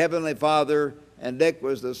the Heavenly Father, and Dick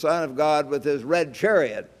was the Son of God with his red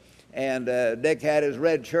chariot. And Dick had his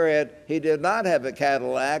red chariot. He did not have a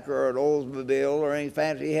Cadillac or an Oldsmobile or any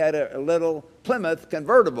fancy. He had a little Plymouth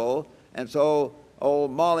convertible. And so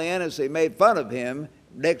old Molly Hennessy made fun of him,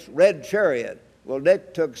 Dick's red chariot. Well,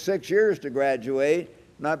 Dick took 6 years to graduate,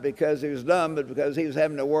 not because he was dumb, but because he was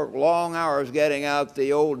having to work long hours getting out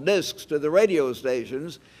the old discs to the radio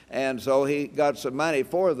stations. And so he got some money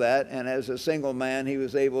for that. And as a single man, he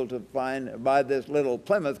was able to buy this little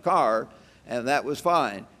Plymouth car, and that was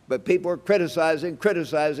fine. But people were criticizing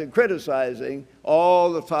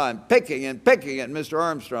all the time, picking at Mr.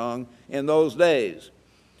 Armstrong in those days.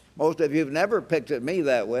 Most of you have never picked at me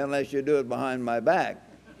that way unless you do it behind my back.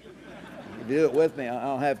 If you do it with me,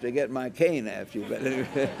 I'll have to get my cane after you.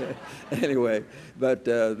 But anyway,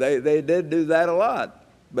 they did do that a lot.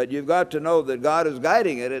 But you've got to know that God is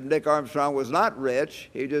guiding it, and Dick Armstrong was not rich.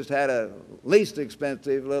 He just had a least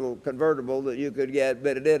expensive little convertible that you could get,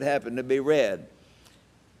 but it did happen to be red.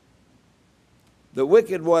 The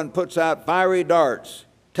wicked one puts out fiery darts.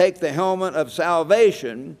 Take the helmet of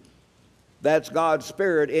salvation. That's God's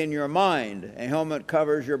Spirit in your mind. A helmet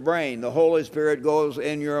covers your brain. The Holy Spirit goes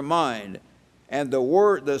in your mind. And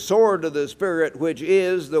the sword of the Spirit, which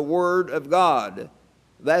is the Word of God.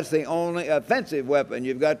 That's the only offensive weapon.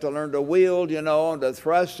 You've got to learn to wield, and to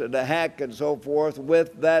thrust and to hack and so forth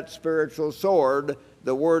with that spiritual sword,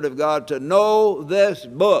 the Word of God, to know this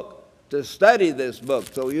book, to study this book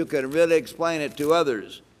so you can really explain it to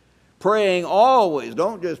others. Praying always.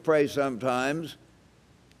 Don't just pray sometimes.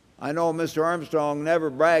 I know Mr. Armstrong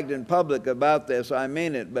never bragged in public about this. I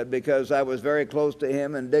mean it. But because I was very close to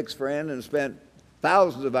him and Dick's friend and spent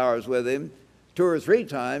thousands of hours with him, 2 or 3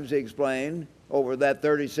 times he explained over that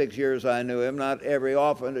 36 years I knew him, not every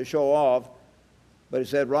often to show off. But he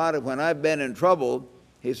said, Rod, when I've been in trouble,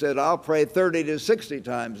 he said, I'll pray 30 to 60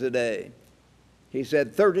 times a day. He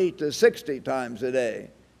said 30 to 60 times a day.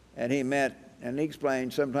 And he meant, and he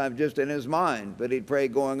explained, sometimes just in his mind, but he'd pray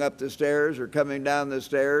going up the stairs or coming down the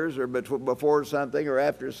stairs or before something or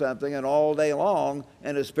after something, and all day long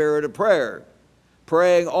in a spirit of prayer.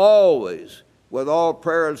 Praying always with all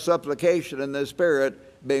prayer and supplication in the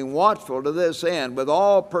Spirit, being watchful to this end, with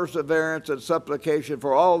all perseverance and supplication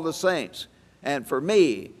for all the saints, and for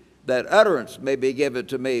me, that utterance may be given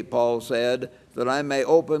to me, Paul said, that I may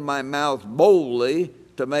open my mouth boldly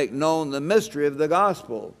to make known the mystery of the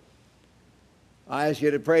gospel. I ask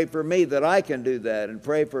you to pray for me that I can do that, and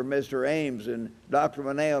pray for Mr. Ames and Dr.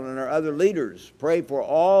 Manale and our other leaders. Pray for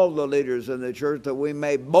all the leaders in the church that we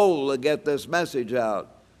may boldly get this message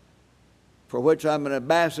out, for which I'm an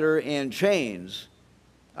ambassador in chains.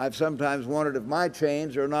 I've sometimes wondered if my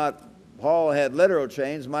chains are not, Paul had literal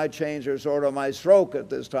chains, my chains are sort of my stroke at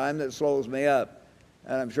this time that slows me up.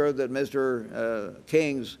 And I'm sure that Mr.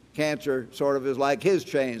 King's cancer sort of is like his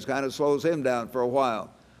chains, kind of slows him down for a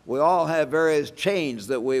while. We all have various chains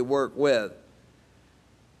that we work with.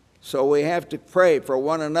 So we have to pray for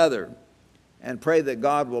one another and pray that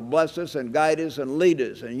God will bless us and guide us and lead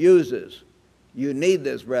us and use us. You need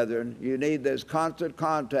this, brethren. You need this constant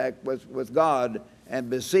contact with God, and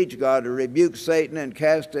beseech God to rebuke Satan and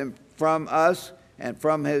cast him from us and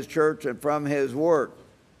from his church and from his work.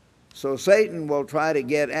 So Satan will try to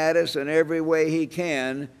get at us in every way he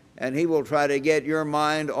can, and he will try to get your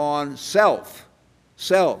mind on self.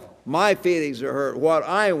 Self. My feelings are hurt. What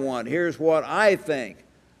I want. Here's what I think.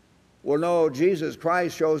 Well, no, Jesus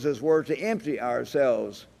Christ shows us where to empty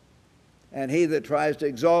ourselves. And he that tries to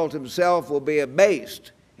exalt himself will be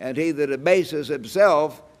abased. And he that abases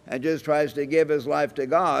himself and just tries to give his life to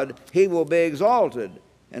God, he will be exalted.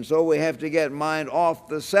 And so we have to get mind off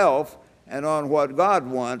the self and on what God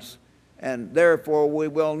wants. And therefore we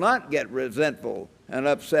will not get resentful and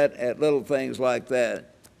upset at little things like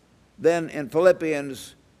that. Then in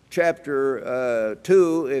Philippians chapter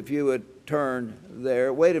 2, if you would turn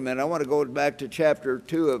there. Wait a minute, I want to go back to chapter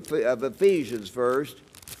 2 of Ephesians first.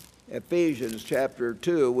 Ephesians chapter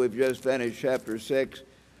 2. We've just finished chapter 6.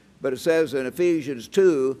 But it says in Ephesians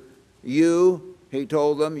 2, you, he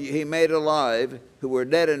told them, he made alive who were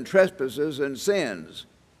dead in trespasses and sins.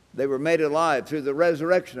 They were made alive through the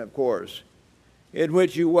resurrection, of course, in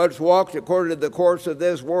which you once walked according to the course of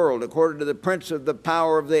this world, according to the prince of the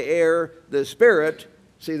power of the air, the spirit.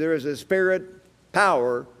 See, there is a spirit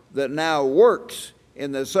power that now works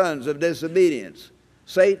in the sons of disobedience.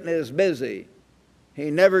 Satan is busy.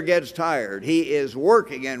 He never gets tired. He is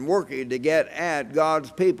working and working to get at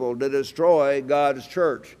God's people, to destroy God's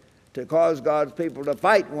church, to cause God's people to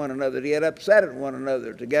fight one another, to get upset at one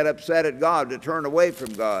another, to get upset at God, to turn away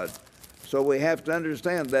from God. So we have to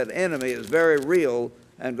understand that enemy is very real,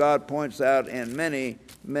 and God points out in many,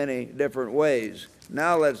 many different ways.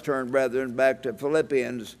 Now let's turn, brethren, back to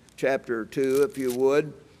Philippians chapter 2, if you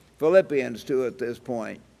would. Philippians 2 at this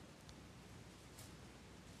point.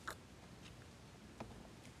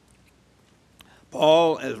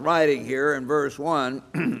 Paul is writing here in verse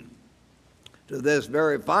 1 to this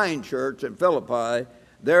very fine church in Philippi,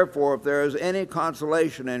 therefore, if there is any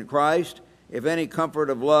consolation in Christ, if any comfort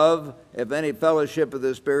of love, if any fellowship of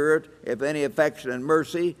the Spirit, if any affection and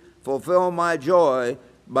mercy, fulfill my joy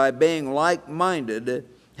by being like-minded,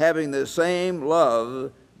 having the same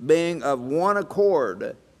love, being of one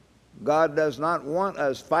accord. God does not want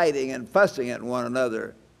us fighting and fussing at one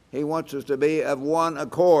another. He wants us to be of one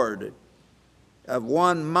accord, of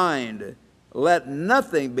one mind. Let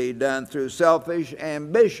nothing be done through selfish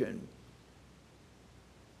ambition.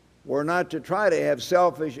 We're not to try to have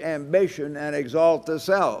selfish ambition and exalt the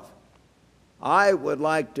self. I would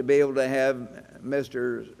like to be able to have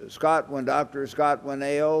Mr. Scotwin, Dr. Scotwin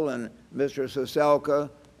Ale, and Mr. Saselka,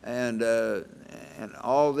 and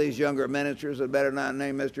all these younger ministers, I'd better not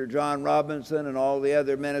name Mr. John Robinson, and all the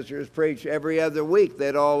other ministers preach every other week.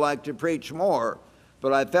 They'd all like to preach more.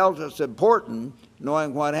 But I felt it's important,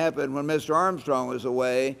 knowing what happened when Mr. Armstrong was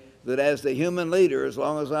away, that as the human leader, as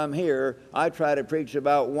long as I'm here, I try to preach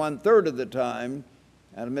about 1/3 of the time,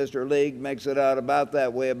 and Mr. League makes it out about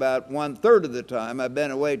that way, about 1/3 of the time. I've been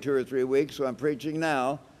away 2 or 3 weeks, so I'm preaching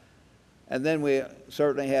now. And then we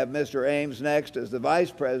certainly have Mr. Ames next as the vice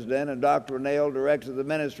president, and Dr. Nail director of the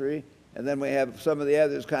ministry, and then we have some of the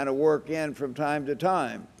others kind of work in from time to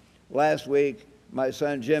time. Last week, my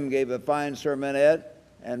son Jim gave a fine sermonette,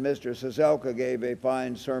 and Mr. Saselka gave a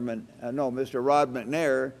fine sermon, Mr. Rod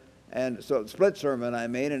McNair, and so split sermon, I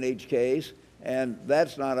mean, in each case, and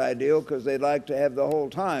that's not ideal because they'd like to have the whole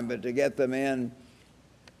time, but to get them in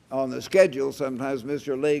on the schedule, sometimes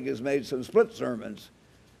Mr. League has made some split sermons.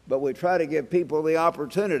 But we try to give people the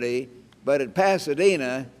opportunity. But at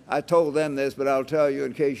Pasadena, I told them this, but I'll tell you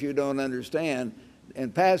in case you don't understand.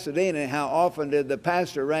 In Pasadena, how often did the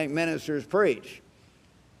pastor-ranked ministers preach?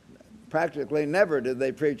 Practically never did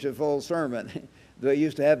they preach a full sermon. They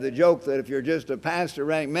used to have the joke that if you're just a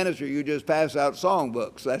pastor-ranked minister, you just pass out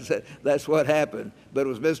songbooks. That's what happened. But it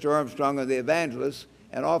was Mr. Armstrong and the evangelists,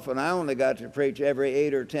 and often I only got to preach every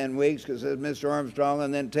 8 or 10 weeks because it was Mr. Armstrong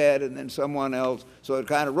and then Ted and then someone else, so it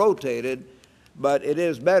kind of rotated. But it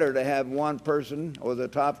is better to have one person or the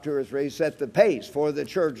top 2 or 3 set the pace for the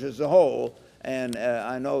church as a whole, and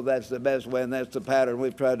I know that's the best way, and that's the pattern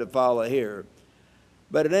we've tried to follow here.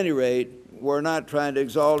 But at any rate, we're not trying to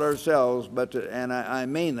exalt ourselves, and I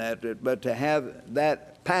mean that, but to have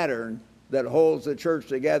that pattern that holds the church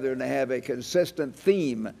together and to have a consistent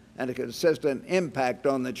theme and a consistent impact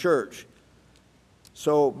on the church.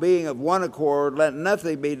 So being of one accord, let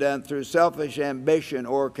nothing be done through selfish ambition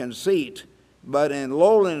or conceit, but in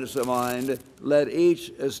lowliness of mind, let each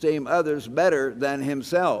esteem others better than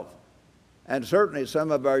himself. And certainly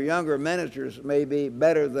some of our younger ministers may be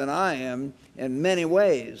better than I am in many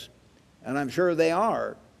ways, and I'm sure they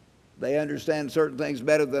are. They understand certain things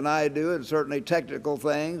better than I do, and certainly technical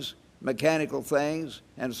things, mechanical things,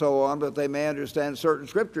 and so on, but they may understand certain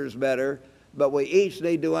scriptures better. But we each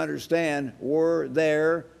need to understand we're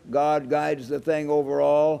there, God guides the thing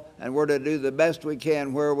overall, and we're to do the best we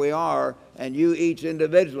can where we are, and you each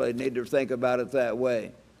individually need to think about it that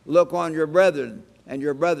way. Look on your brethren and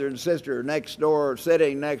your brother and sister next door,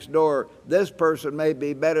 sitting next door. This person may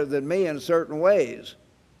be better than me in certain ways.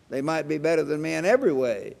 They might be better than me in every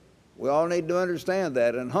way. We all need to understand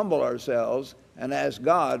that and humble ourselves and ask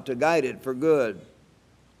God to guide it for good.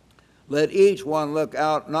 Let each one look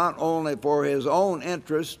out not only for his own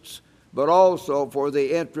interests, but also for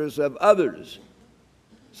the interests of others.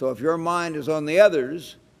 So if your mind is on the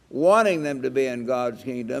others, wanting them to be in God's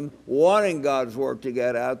kingdom, wanting God's work to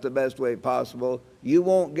get out the best way possible, you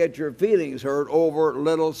won't get your feelings hurt over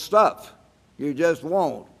little stuff. You just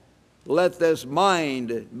won't. let this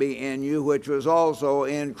mind be in you, which was also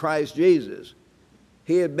in Christ Jesus.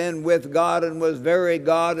 He had been with God and was very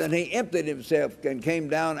God, and he emptied himself and came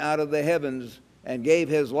down out of the heavens and gave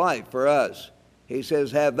his life for us. He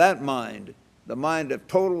says, have that mind, the mind of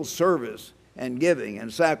total service and giving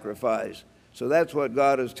and sacrifice. So that's what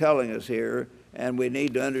God is telling us here, and we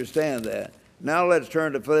need to understand that. Now let's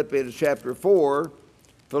turn to Philippians chapter 4.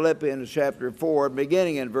 Philippians chapter 4,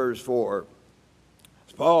 beginning in verse 4.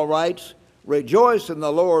 Paul writes, rejoice in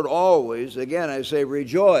the Lord always. Again, I say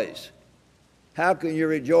rejoice. How can you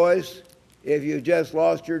rejoice if you just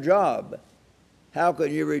lost your job? How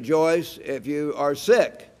can you rejoice if you are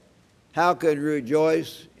sick? How can you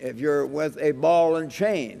rejoice if you're with a ball and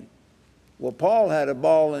chain? Well, Paul had a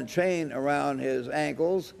ball and chain around his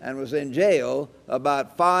ankles and was in jail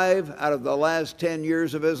about 5 out of the last 10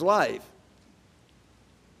 years of his life.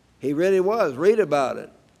 He really was. Read about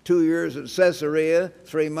it. 2 years in Caesarea,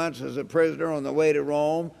 3 months as a prisoner on the way to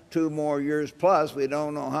Rome, 2 more years plus, we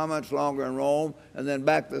don't know how much longer in Rome, and then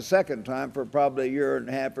back the second time for probably a year and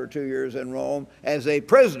a half or 2 years in Rome as a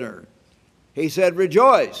prisoner. He said,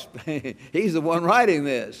 rejoice. He's the one writing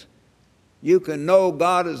this. You can know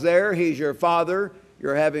God is there. He's your Father.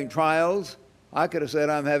 You're having trials. I could have said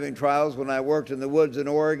I'm having trials when I worked in the woods in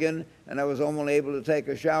Oregon, and I was only able to take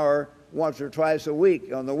a shower once or twice a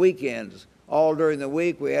week on the weekends. All during the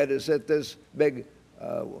week, we had to sit this big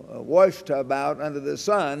wash tub out under the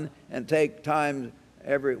sun and take time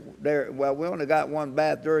every day. Well, we only got one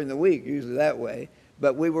bath during the week, usually that way.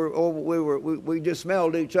 But we just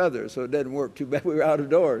smelled each other, so it didn't work too bad. We were out of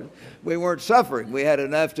doors. We weren't suffering. We had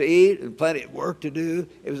enough to eat and plenty of work to do.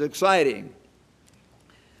 It was exciting.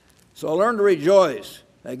 So learn to rejoice.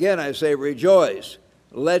 Again, I say rejoice.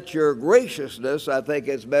 Let your graciousness, I think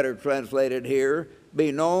it's better translated here,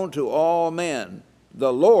 be known to all men.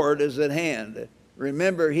 The Lord is at hand.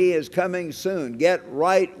 Remember, he is coming soon. Get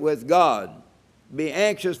right with God. Be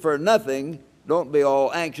anxious for nothing. Don't be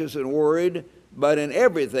all anxious and worried, but in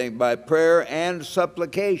everything by prayer and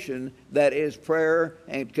supplication, that is prayer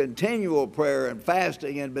and continual prayer and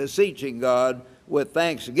fasting and beseeching God with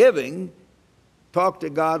thanksgiving. Talk to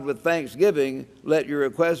God with thanksgiving. Let your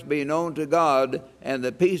requests be known to God, and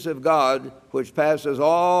the peace of God, which passes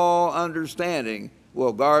all understanding,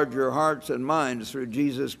 will guard your hearts and minds through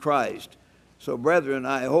Jesus Christ. So, brethren,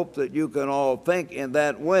 I hope that you can all think in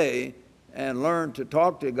that way and learn to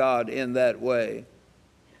talk to God in that way.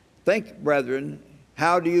 Think, brethren,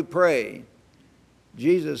 how do you pray?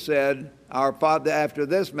 Jesus said, Our Father, after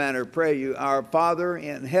this manner pray you, Our Father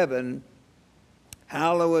in heaven,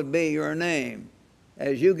 hallowed be your name.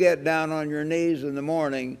 As you get down on your knees in the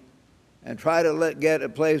morning and try to get a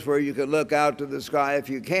place where you can look out to the sky if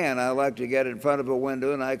you can. I like to get in front of a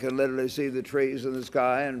window and I can literally see the trees in the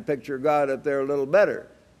sky and picture God up there a little better.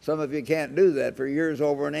 Some of you can't do that. For years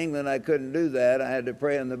over in England, I couldn't do that. I had to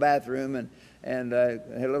pray in the bathroom, and I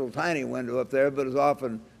had a little tiny window up there, but it was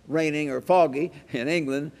often raining or foggy in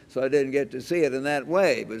England, so I didn't get to see it in that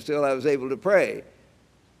way, but still I was able to pray.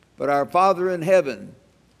 But our Father in heaven,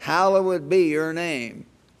 hallowed be your name.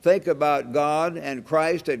 Think about God and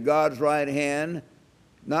Christ at God's right hand,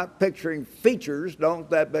 not picturing features, don't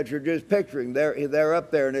that, but you're just picturing. They're up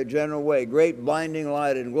there in a general way, great blinding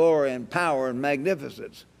light and glory and power and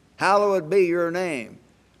magnificence. Hallowed be your name.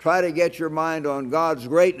 Try to get your mind on God's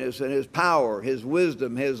greatness and his power, his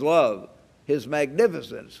wisdom, his love, his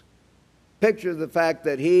magnificence. Picture the fact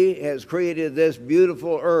that he has created this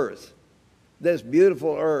beautiful earth,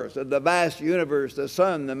 and the vast universe, the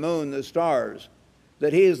sun, the moon, the stars,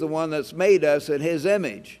 that he is the one that's made us in his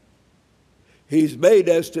image. He's made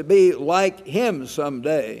us to be like him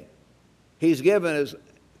someday. He's given us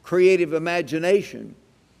creative imagination.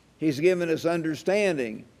 He's given us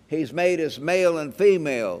understanding. He's made us male and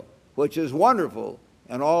female, which is wonderful,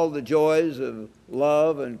 and all the joys of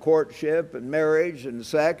love and courtship and marriage and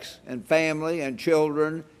sex and family and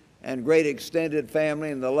children and great extended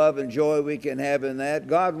family and the love and joy we can have in that.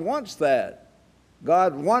 God wants that.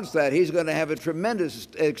 God wants that. He's going to have a tremendous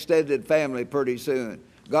extended family pretty soon.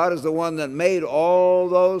 God is the one that made all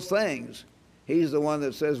those things. He's the one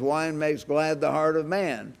that says wine makes glad the heart of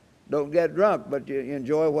man. Don't get drunk, but you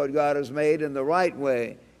enjoy what God has made in the right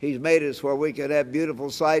way. He's made us where we could have beautiful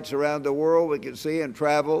sights around the world. We could see and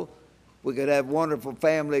travel. We could have wonderful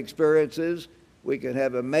family experiences. We can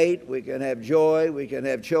have a mate. We can have joy. We can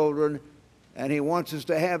have children. And he wants us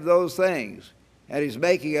to have those things. And he's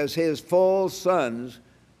making us his full sons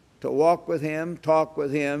to walk with him, talk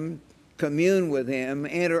with him, commune with him,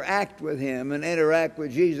 interact with him, and interact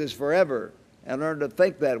with Jesus forever. And learn to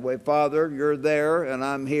think that way. Father, you're there, and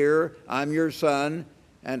I'm here. I'm your son.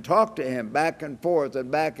 and talk to him back and forth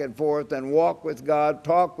and walk with God,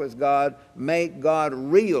 talk with God, make God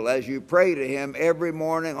real as you pray to him every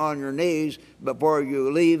morning on your knees before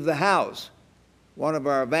you leave the house. One of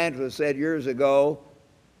our evangelists said years ago,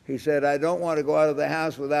 he said, I don't want to go out of the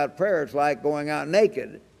house without prayer. It's like going out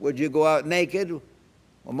naked. Would you go out naked?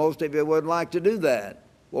 Well, most of you wouldn't like to do that.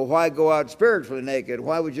 Well, why go out spiritually naked?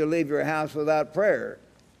 Why would you leave your house without prayer?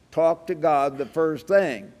 Talk to God the first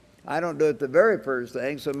thing. I don't do it the very first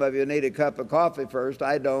thing. Some of you need a cup of coffee first.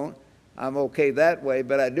 I don't. I'm okay that way,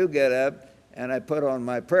 but I do get up and I put on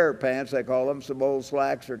my prayer pants, I call them, some old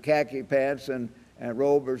slacks or khaki pants and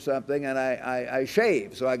robe or something, and I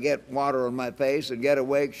shave. So I get water on my face and get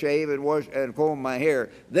awake, shave and wash and comb my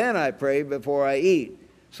hair. Then I pray before I eat.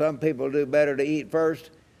 Some people do better to eat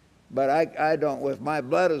first, but I don't. If my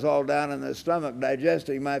blood is all down in the stomach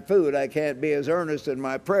digesting my food, I can't be as earnest in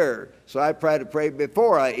my prayer. So I try to pray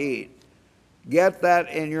before I eat. Get that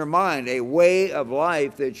in your mind, a way of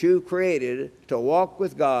life that you created to walk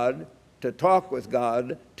with God, to talk with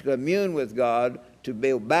God, to commune with God, to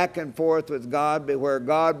be back and forth with God, where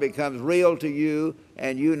God becomes real to you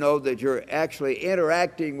and you know that you're actually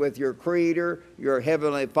interacting with your Creator, your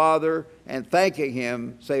Heavenly Father, and thanking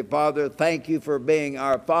Him. Say, Father, thank you for being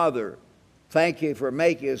our Father. Thank you for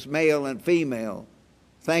making us male and female.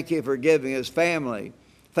 Thank you for giving us family.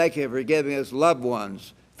 Thank you for giving us loved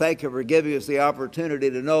ones. Thank you for giving us the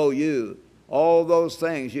opportunity to know you. All those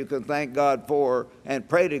things you can thank God for and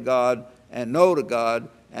pray to God and know to God,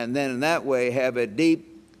 and then in that way have a deep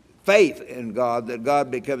faith in God, that God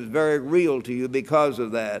becomes very real to you because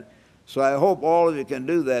of that. So I hope all of you can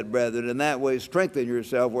do that, brethren, and that way strengthen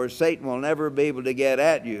yourself where Satan will never be able to get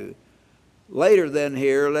at you. Later then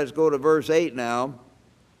here, let's go to verse 8 now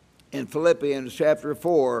in Philippians chapter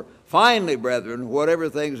 4. Finally, brethren, whatever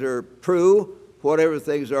things are true, whatever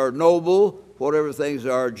things are noble, whatever things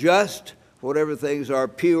are just, whatever things are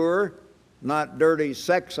pure, not dirty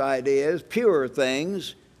sex ideas, pure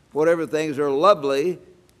things, whatever things are lovely.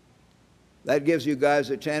 That gives you guys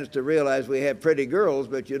a chance to realize we have pretty girls,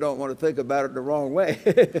 but you don't want to think about it the wrong way.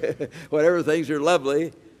 Whatever things are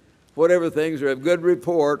lovely, whatever things are of good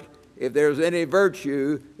report, if there's any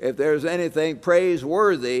virtue, if there's anything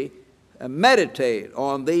praiseworthy, meditate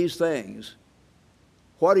on these things.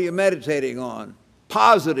 What are you meditating on?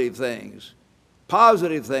 Positive things.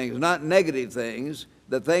 Positive things, not negative things.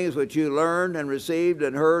 The things which you learned and received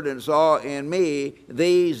and heard and saw in me,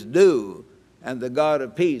 these do, and the God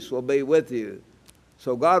of peace will be with you.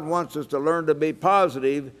 So God wants us to learn to be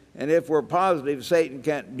positive, and if we're positive, Satan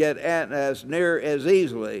can't get at us near as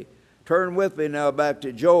easily. Turn with me now back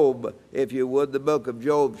to Job, if you would, the book of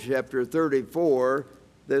Job, chapter 34.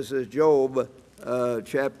 This is Job,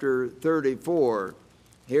 chapter 34.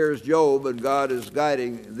 Here's Job, and God is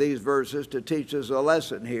guiding these verses to teach us a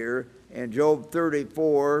lesson here. In Job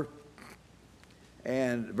 34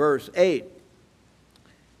 and verse 8,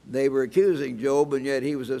 they were accusing Job, and yet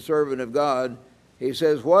he was a servant of God. He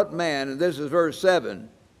says, what man, and this is verse 7,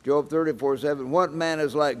 Job 34:7, what man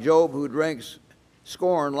is like Job who drinks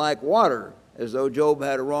scorn like water, as though Job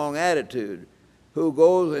had a wrong attitude, who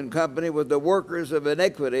goes in company with the workers of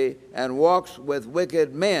iniquity and walks with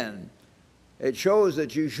wicked men? It shows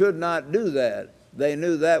that you should not do that. They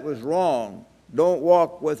knew that was wrong. Don't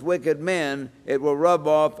walk with wicked men. It will rub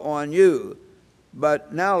off on you.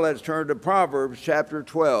 But now let's turn to Proverbs chapter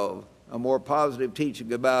 12, a more positive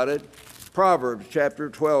teaching about it. Proverbs chapter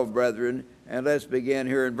 12, brethren, and let's begin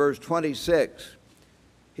here in verse 26.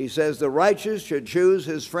 He says, the righteous should choose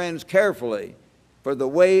his friends carefully, for the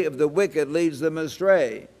way of the wicked leads them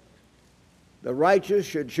astray. The righteous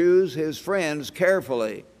should choose his friends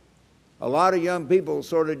carefully. A lot of young people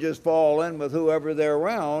sort of just fall in with whoever they're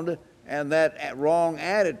around, and that wrong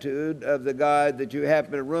attitude of the guy that you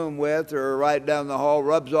happen to room with or right down the hall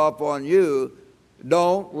rubs off on you.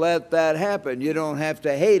 Don't let that happen. You don't have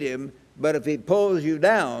to hate him, but if he pulls you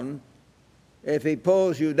down,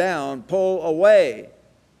 pull away.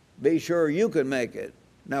 Be sure you can make it.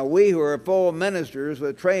 Now, we who are full ministers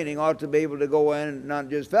with training ought to be able to go in and not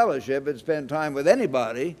just fellowship, but spend time with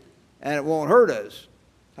anybody, and it won't hurt us.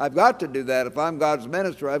 I've got to do that. If I'm God's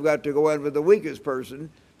minister, I've got to go in with the weakest person.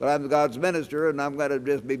 But I'm God's minister, and I'm going to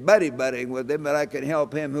just be buddy-buddying with him, but I can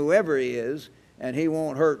help him whoever he is, and he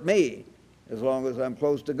won't hurt me as long as I'm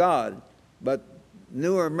close to God. But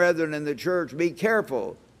newer brethren in the church, be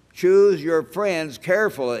careful. Choose your friends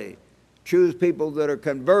carefully. Choose people that are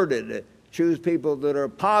converted. Choose people that are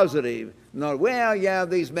positive. No, well, yeah,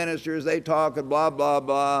 these ministers, they talk and blah, blah,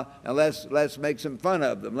 blah, and let's make some fun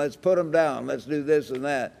of them. Let's put them down. Let's do this and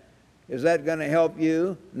that. Is that going to help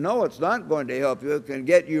you? No, it's not going to help you. It can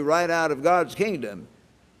get you right out of God's kingdom.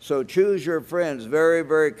 So choose your friends very,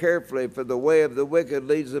 very carefully, for the way of the wicked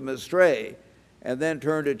leads them astray. And then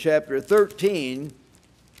turn to chapter 13,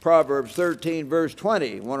 Proverbs 13, verse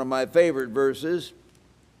 20, one of my favorite verses.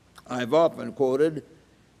 I've often quoted,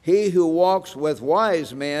 "He who walks with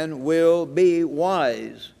wise men will be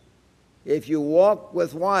wise." If you walk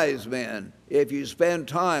with wise men, if you spend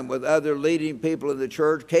time with other leading people in the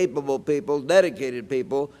church, capable people, dedicated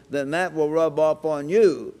people, then that will rub off on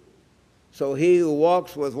you. So he who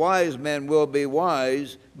walks with wise men will be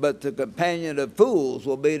wise, but the companion of fools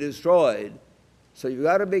will be destroyed. So you've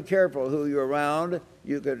got to be careful who you're around.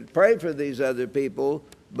 You can pray for these other people,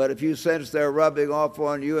 but if you sense they're rubbing off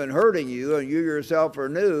on you and hurting you, and you yourself are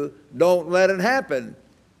new, don't let it happen.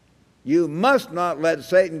 You must not let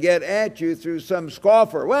Satan get at you through some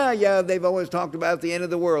scoffer. Well, yeah, they've always talked about the end of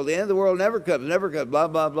the world. The end of the world never comes, blah,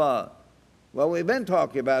 blah, blah. Well, we've been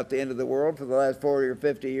talking about the end of the world for the last 40 or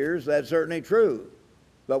 50 years. That's certainly true.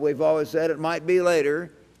 But we've always said it might be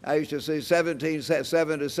later. I used to say 7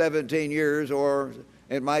 to 17 years, or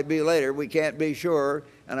it might be later. We can't be sure.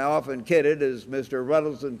 And I often kidded, as Mr.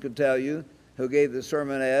 Ruddleson could tell you, who gave the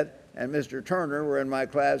sermonette, and Mr. Turner were in my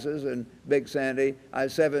classes, and Big Sandy. I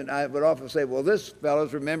would often say, well, this,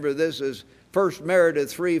 fellas, remember this is 1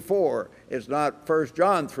 Meredith 3:4. It's not 1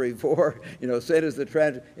 John 3:4. You know, said as the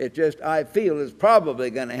trans. It just, I feel, is probably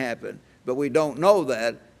going to happen. But we don't know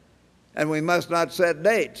that. And we must not set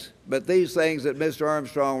dates. But these things that Mr.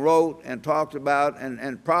 Armstrong wrote and talked about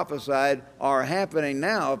and prophesied are happening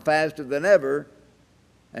now faster than ever.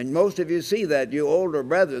 And most of you see that, you older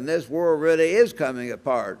brethren. This world really is coming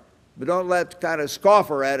apart. But don't let the kind of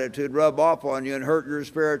scoffer attitude rub off on you and hurt your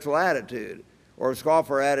spiritual attitude. Or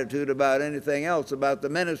scoffer attitude about anything else, about the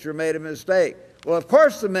minister made a mistake. Well, of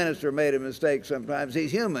course the minister made a mistake sometimes.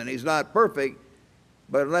 He's human. He's not perfect.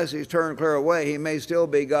 But unless he's turned clear away, he may still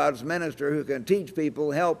be God's minister who can teach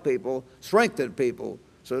people, help people, strengthen people.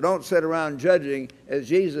 So don't sit around judging. As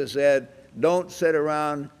Jesus said, don't sit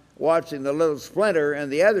around watching the little splinter in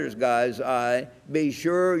the other guy's eye. Be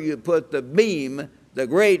sure you put the beam, the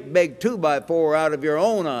great big 2x4, out of your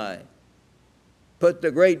own eye. Put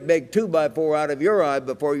the great big 2x4 out of your eye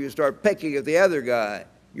before you start picking at the other guy.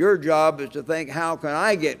 Your job is to think, how can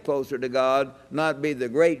I get closer to God, not be the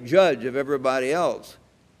great judge of everybody else.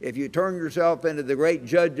 If you turn yourself into the great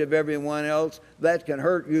judge of everyone else, that can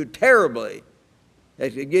hurt you terribly.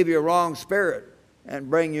 It can give you a wrong spirit and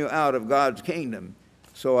bring you out of God's kingdom.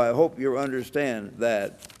 So I hope you understand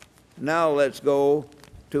that. Now let's go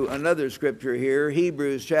to another scripture here,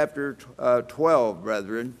 Hebrews chapter 12,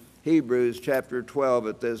 brethren. Hebrews chapter 12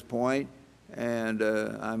 at this point, and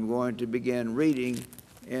I'm going to begin reading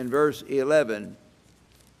in verse 11.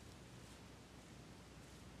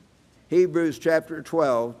 Hebrews chapter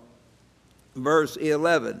 12, verse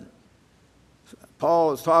 11.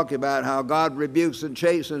 Paul is talking about how God rebukes and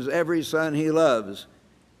chastens every son he loves.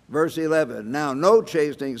 Verse 11, now no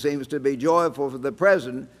chastening seems to be joyful for the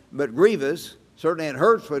present, but grievous. Certainly it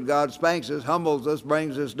hurts when God spanks us, humbles us,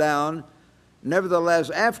 brings us down. Nevertheless,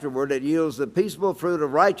 afterward it yields the peaceable fruit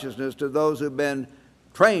of righteousness to those who've been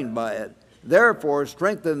trained by it. Therefore,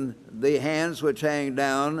 strengthen the hands which hang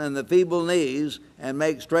down and the feeble knees, and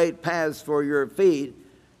make straight paths for your feet,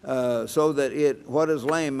 so that what is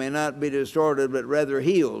lame may not be distorted, but rather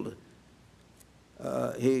healed.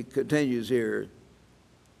 He continues here.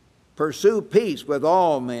 Pursue peace with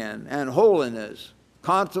all men and holiness.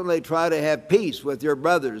 Constantly try to have peace with your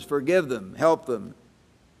brothers. Forgive them, help them,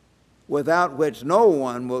 without which no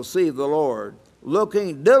one will see the Lord.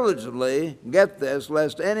 Looking diligently, get this,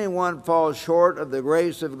 lest anyone fall short of the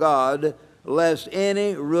grace of God, lest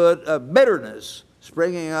any root of bitterness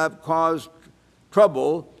springing up cause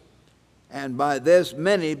trouble, and by this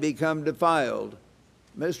many become defiled.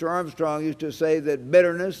 Mr. Armstrong used to say that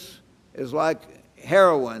bitterness is like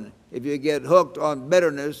heroin. If you get hooked on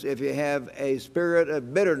bitterness, if you have a spirit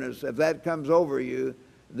of bitterness, if that comes over you,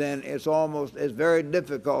 then it's very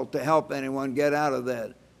difficult to help anyone get out of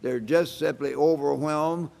that. They're just simply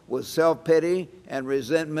overwhelmed with self-pity and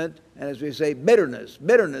resentment, and as we say, bitterness,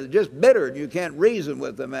 just bitter, and you can't reason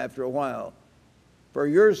with them after a while. For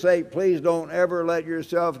your sake, please don't ever let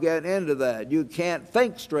yourself get into that. You can't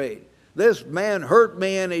think straight. This man hurt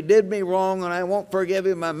me and he did me wrong and I won't forgive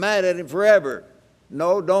him. I'm mad at him forever.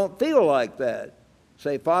 No, don't feel like that.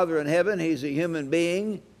 Say, Father in heaven, he's a human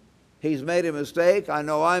being. He's made a mistake. I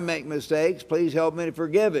know I make mistakes. Please help me to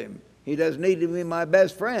forgive him. He doesn't need to be my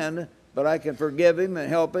best friend, but I can forgive him and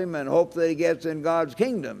help him and hope that he gets in God's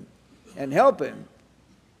kingdom and help him.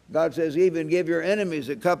 God says, even give your enemies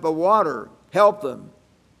a cup of water. Help them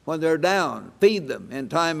when they're down. Feed them in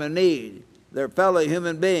time of need. They're fellow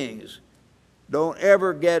human beings. Don't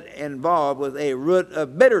ever get involved with a root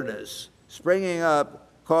of bitterness, springing up,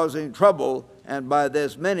 causing trouble, and by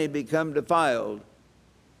this many become defiled.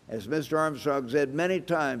 As Mr. Armstrong said many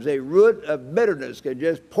times, a root of bitterness can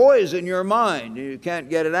just poison your mind, and you can't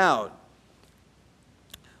get it out.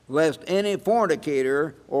 Lest any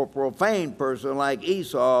fornicator or profane person like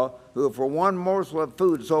Esau, who for one morsel of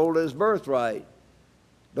food sold his birthright.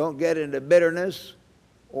 Don't get into bitterness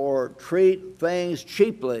or treat things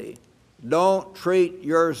cheaply. Don't treat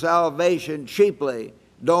your salvation cheaply.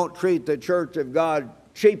 Don't treat the church of God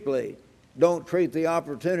cheaply. Don't treat the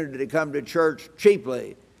opportunity to come to church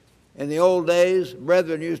cheaply. In the old days,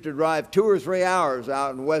 brethren used to drive 2 or 3 hours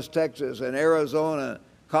out in West Texas and Arizona,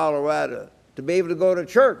 Colorado, to be able to go to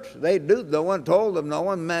church. They do. No one told them. No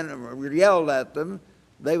one yelled at them.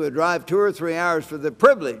 They would drive 2 or 3 hours for the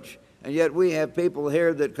privilege. And yet we have people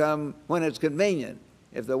here that come when it's convenient.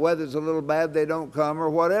 If the weather's a little bad, they don't come or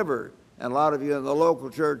whatever. And a lot of you in the local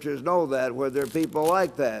churches know that, where there are people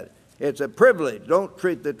like that. It's a privilege. Don't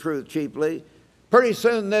treat the truth cheaply. Pretty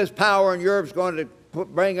soon this power in Europe's going to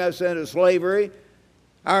bring us into slavery.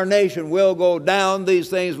 Our nation will go down. These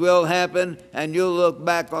things will happen. And you'll look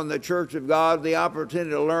back on the church of God, the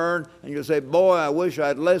opportunity to learn, and you'll say, boy, I wish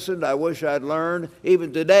I'd listened. I wish I'd learned.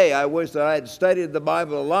 Even today, I wish that I'd studied the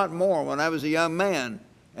Bible a lot more when I was a young man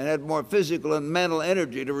and had more physical and mental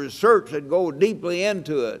energy to research and go deeply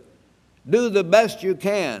into it. Do the best you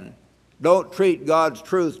can. Don't treat God's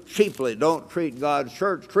truth cheaply. Don't treat God's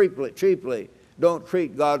church cheaply. Don't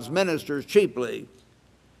treat God's ministers cheaply.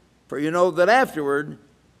 For you know that afterward,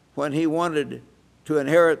 when he wanted to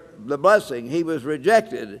inherit the blessing, he was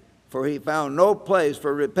rejected, for he found no place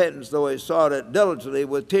for repentance, though he sought it diligently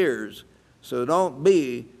with tears. So don't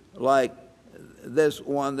be like this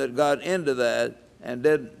one that got into that and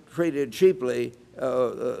didn't treat it cheaply.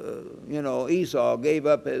 Esau gave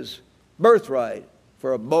up his birthright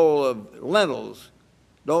for a bowl of lentils.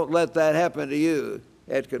 Don't let that happen to you.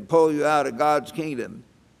 It could pull you out of God's kingdom.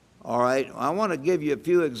 All right, I want to give you a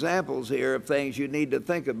few examples here of things you need to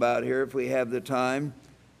think about here if we have the time.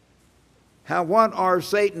 What are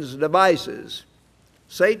Satan's devices?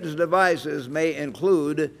 Satan's devices may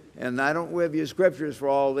include, and I don't give you scriptures for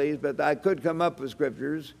all these, but I could come up with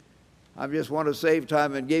scriptures. I just want to save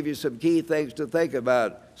time and give you some key things to think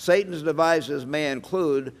about. Satan's devices may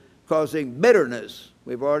include causing bitterness.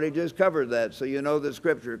 We've already just covered that, so you know the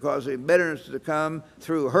scripture. Causing bitterness to come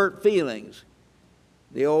through hurt feelings.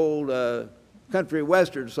 The old country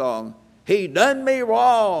western song, he done me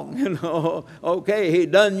wrong. Okay, he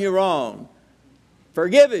done you wrong.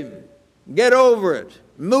 Forgive him. Get over it.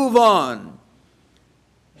 Move on.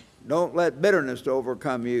 Don't let bitterness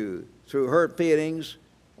overcome you through hurt feelings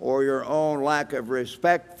or your own lack of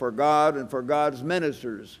respect for God and for God's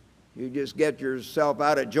ministers. You just get yourself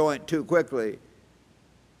out of joint too quickly.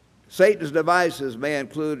 Satan's devices may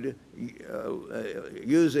include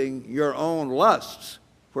using your own lusts,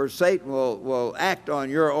 where Satan will act on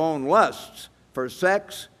your own lusts for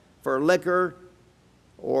sex, for liquor,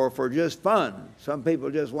 or for just fun. Some people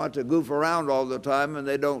just want to goof around all the time and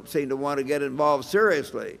they don't seem to want to get involved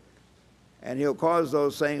seriously. And he'll cause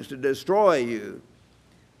those things to destroy you.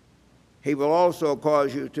 He will also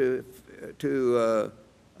cause you to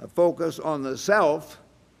focus on the self.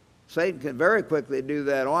 Satan can very quickly do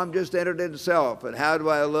that. Oh, I'm just entered into self. And how do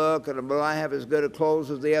I look? And will I have as good a clothes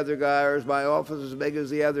as the other guy? Or is my office as big as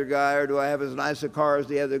the other guy? Or do I have as nice a car as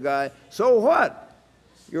the other guy? So what?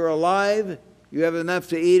 You're alive. You have enough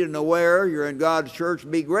to eat and to wear. You're in God's church.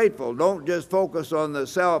 Be grateful. Don't just focus on the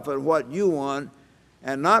self and what you want,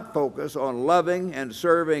 and not focus on loving and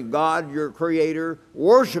serving God, your Creator,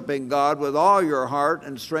 worshiping God with all your heart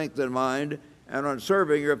and strength and mind, and on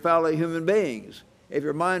serving your fellow human beings. If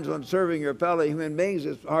your mind's on serving your fellow human beings,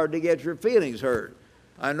 it's hard to get your feelings hurt.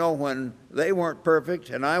 I know when they weren't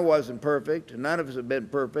perfect, and I wasn't perfect, and none of us have been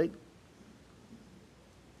perfect.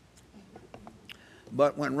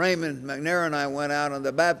 But when Raymond McNair and I went out on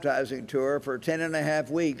the baptizing tour for 10.5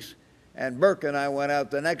 weeks, and Burke and I went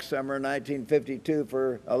out the next summer in 1952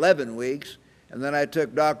 for 11 weeks, and then I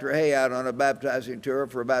took Dr. Hay out on a baptizing tour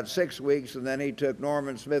for about 6 weeks, and then he took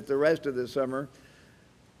Norman Smith the rest of the summer.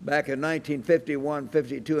 Back in 1951,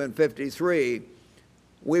 52, and 53,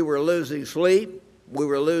 we were losing sleep. We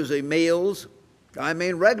were losing meals. I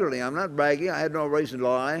mean regularly. I'm not bragging. I had no reason to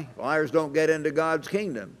lie. Liars don't get into God's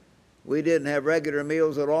kingdom. We didn't have regular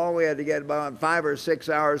meals at all. We had to get about 5 or 6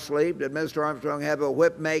 hours sleep. Did Mr. Armstrong have a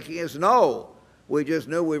whip making us? No. We just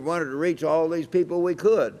knew we wanted to reach all these people we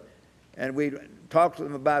could. And we talked to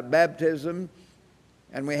them about baptism,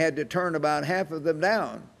 and we had to turn about half of them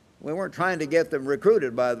down. We weren't trying to get them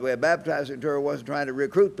recruited, by the way. A baptizing tour wasn't trying to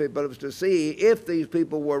recruit people. It was to see if these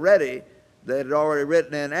people were ready. They had already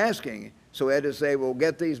written in asking. So we had to say, well,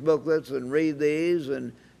 get these booklets and read these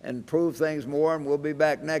and prove things more, and we'll be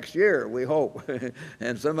back next year, we hope.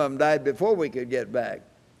 And some of them died before we could get back.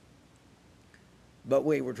 But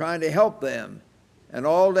we were trying to help them. And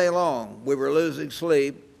all day long, we were losing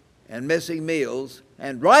sleep and missing meals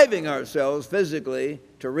and driving ourselves physically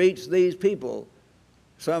to reach these people.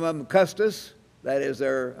 Some of them cussed us. That is,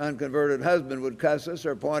 their unconverted husband would cuss us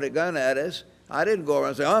or point a gun at us. I didn't go around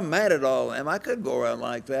and say, I'm mad at all of them. I couldn't go around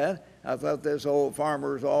like that. I thought this old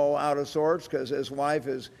farmer's all out of sorts because his wife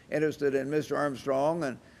is interested in Mr. Armstrong,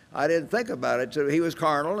 and I didn't think about it. So he was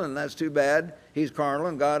carnal, and that's too bad. He's carnal,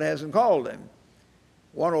 and God hasn't called him.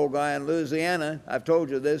 One old guy in Louisiana, I've told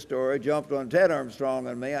you this story, jumped on Ted Armstrong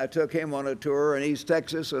and me. I took him on a tour in East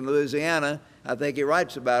Texas and Louisiana. I think he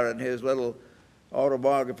writes about it in his little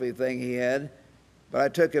autobiography thing he had. But I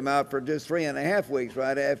took him out for just 3.5 weeks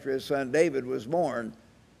right after his son David was born.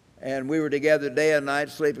 And we were together day and night,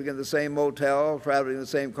 sleeping in the same motel, traveling in the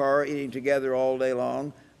same car, eating together all day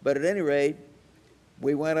long. But at any rate,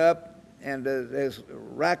 we went up and this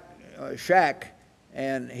shack,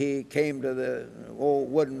 and he came to the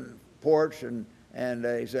old wooden porch, and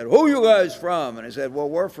he said, who are you guys from? And he said, well,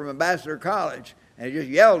 we're from Ambassador College. And he just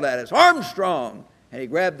yelled at us, Armstrong! And he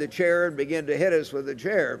grabbed the chair and began to hit us with the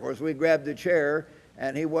chair. Of course, we grabbed the chair,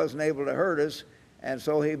 and he wasn't able to hurt us, and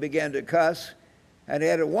so he began to cuss. And he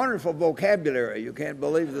had a wonderful vocabulary. You can't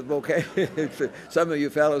believe the vocabulary. Some of you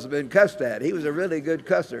fellows have been cussed at. He was a really good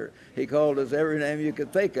cusser. He called us every name you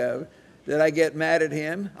could think of. Did I get mad at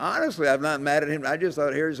him? Honestly, I'm not mad at him. I just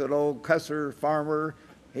thought, here's an old cusser farmer.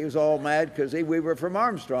 He was all mad because we were from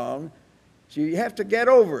Armstrong. So you have to get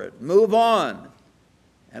over it. Move on.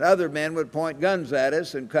 And other men would point guns at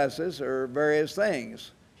us and cuss us or various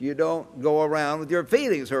things. You don't go around with your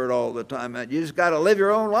feelings hurt all the time. You just got to live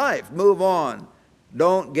your own life. Move on.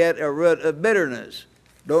 Don't get a root of bitterness.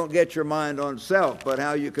 Don't get your mind on self, but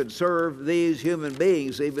how you could serve these human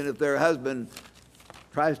beings, even if their husband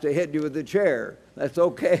tries to hit you with the chair. That's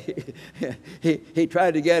okay. He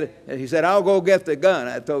tried to get it, and he said, I'll go get the gun.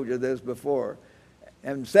 I told you this before.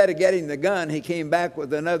 And instead of getting the gun, he came back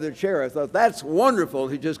with another chair. I thought, that's wonderful.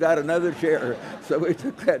 He just got another chair. So we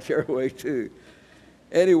took that chair away too.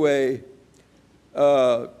 Anyway,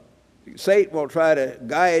 Satan will try to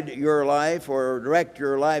guide your life or direct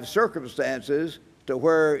your life circumstances to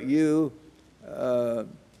where you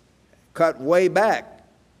cut way back.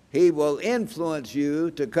 He will influence you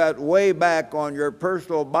to cut way back on your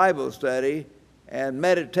personal Bible study and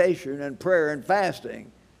meditation and prayer and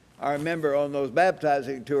fasting. I remember on those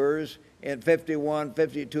baptizing tours in 51,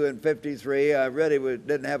 52, and 53, I really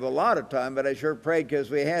didn't have a lot of time, but I sure prayed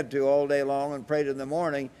because we had to all day long and prayed in the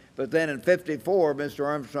morning. But then in 54, Mr.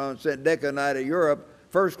 Armstrong sent Dick and I to Europe,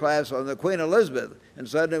 first class on the Queen Elizabeth. And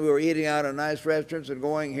suddenly we were eating out in nice restaurants and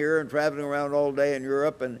going here and traveling around all day in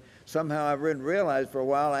Europe. And somehow I didn't realize for a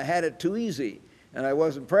while I had it too easy. And I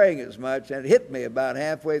wasn't praying as much. And it hit me about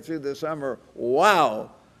halfway through the summer,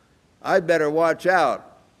 wow, I'd better watch out.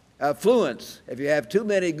 Affluence, if you have too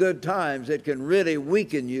many good times, it can really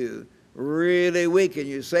weaken you. Really weaken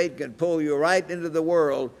you. Satan can pull you right into the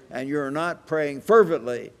world, and you're not praying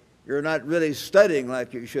fervently. You're not really studying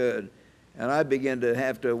like you should. And I began to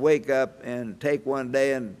have to wake up and take one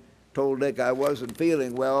day and told Dick I wasn't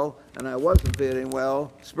feeling well, and I wasn't feeling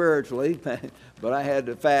well spiritually, but I had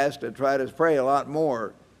to fast and try to pray a lot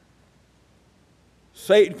more.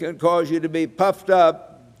 Satan can cause you to be puffed up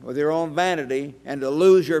with your own vanity and to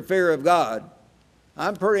lose your fear of God.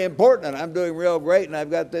 I'm pretty important and I'm doing real great and I've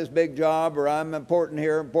got this big job, or I'm important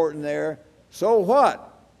here, important there. So what?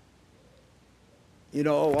 You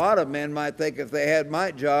know, a lot of men might think if they had my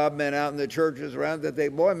job, men out in the churches around, that they,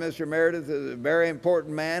 boy, Mr. Meredith is a very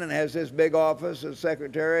important man and has this big office as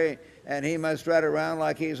secretary, and he must strut around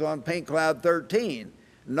like he's on Pink Cloud 13.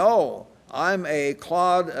 No, I'm a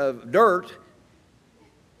clod of dirt,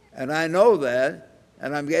 and I know that.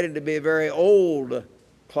 And I'm getting to be a very old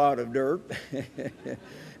clod of dirt,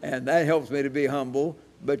 and that helps me to be humble.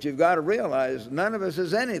 But you've got to realize none of us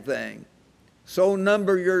is anything. So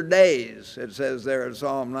number your days, it says there in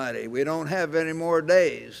Psalm 90. We don't have any more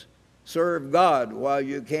days. Serve God while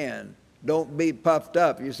you can. Don't be puffed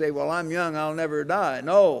up. You say, well, I'm young, I'll never die.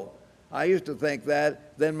 No, I used to think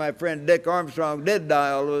that. Then my friend Dick Armstrong did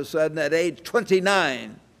die all of a sudden at age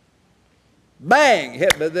 29. Bang!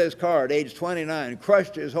 Hit with this car at age 29,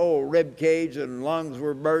 crushed his whole rib cage and lungs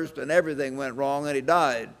were burst and everything went wrong, and he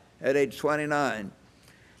died at age 29.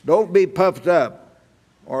 Don't be puffed up.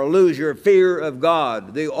 or lose your fear of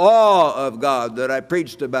God, the awe of God that I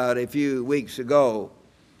preached about a few weeks ago.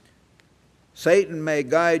 Satan may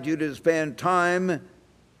guide you to spend time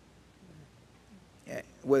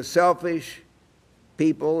with selfish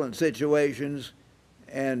people and situations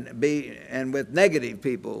and with negative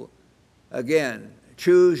people. Again,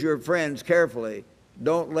 choose your friends carefully.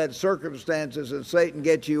 Don't let circumstances and Satan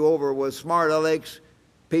get you over with smart alecks,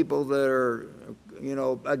 people that are,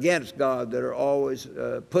 against God, that are always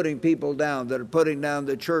putting people down, that are putting down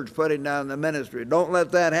the church, putting down the ministry. Don't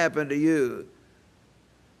let that happen to you.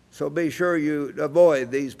 So be sure you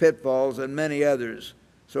avoid these pitfalls and many others.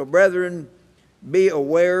 So, brethren, be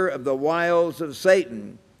aware of the wiles of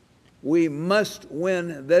Satan. We must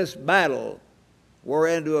win this battle. We're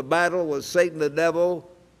into a battle with Satan the devil,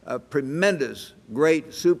 a tremendous,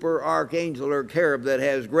 great super archangel or cherub that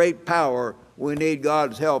has great power. We need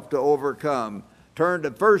God's help to overcome. Turn to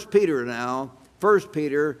 1 Peter now. 1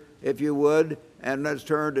 Peter, if you would, and let's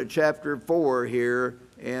turn to chapter 4 here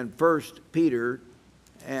in 1 Peter.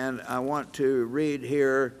 And I want to read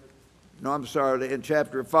here, in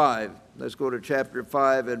chapter 5. Let's go to chapter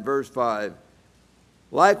 5 and verse 5.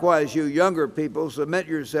 Likewise, you younger people, submit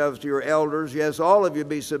yourselves to your elders. Yes, all of you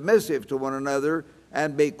be submissive to one another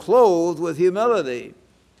and be clothed with humility.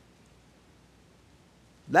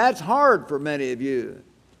 That's hard for many of you.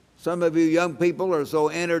 Some of you young people are so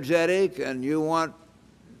energetic and you want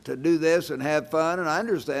to do this and have fun, and I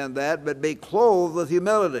understand that, but be clothed with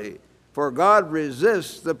humility. For God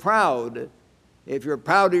resists the proud. If you're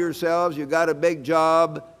proud of yourselves, you've got a big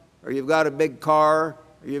job, or you've got a big car,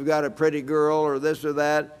 or you've got a pretty girl, or this or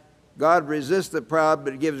that, God resists the proud,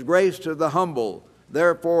 but gives grace to the humble.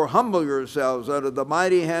 Therefore, humble yourselves under the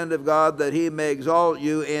mighty hand of God, that he may exalt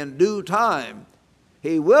you in due time.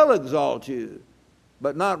 He will exalt you,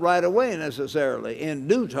 but not right away necessarily, in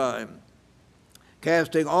due time.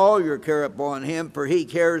 Casting all your care upon him, for he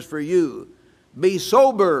cares for you. Be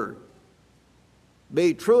sober.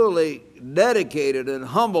 Be truly dedicated and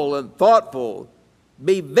humble and thoughtful.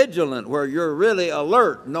 Be vigilant where you're really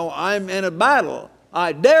alert. No, I'm in a battle.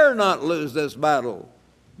 I dare not lose this battle.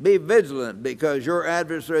 Be vigilant, because your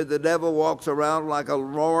adversary, the devil, walks around like a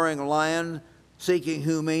roaring lion, seeking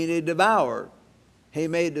whom he may devour. He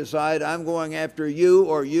may decide, I'm going after you,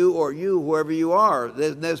 or you, or you, whoever you are,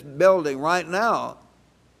 in this building right now.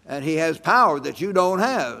 And he has power that you don't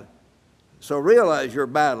have. So realize your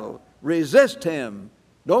battle. Resist him.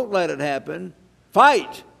 Don't let it happen.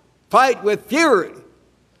 Fight. Fight with fury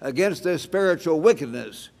against this spiritual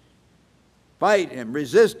wickedness. Fight him.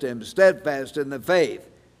 Resist him, steadfast in the faith,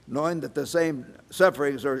 knowing that the same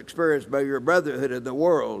sufferings are experienced by your brotherhood in the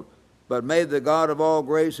world. But may the God of all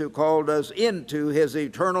grace, who called us into his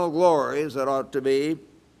eternal glory, as it ought to be,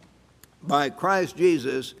 by Christ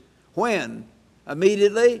Jesus, when?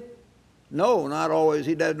 Immediately? No, not always.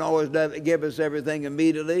 He doesn't always give us everything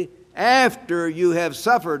immediately. After you have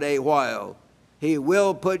suffered a while, he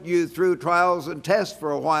will put you through trials and tests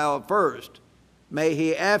for a while first. May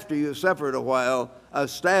he, after you've suffered a while,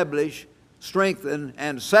 establish, strengthen,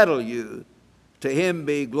 and settle you. To him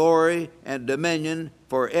be glory and dominion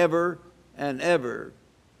forever and ever.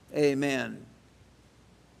 Amen.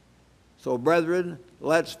 So, brethren,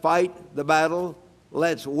 let's fight the battle.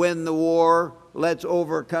 Let's win the war. Let's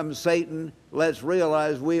overcome Satan. Let's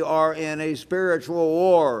realize we are in a spiritual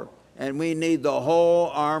war, and we need the whole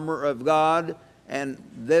armor of God. And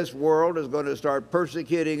this world is going to start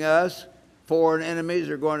persecuting us. Foreign enemies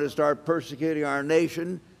are going to start persecuting our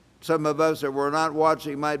nation. Some of us that were not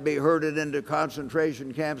watching might be herded into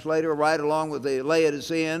concentration camps later, right along with the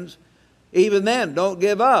Laodiceans. Even then, don't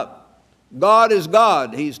give up. God is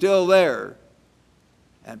God. He's still there.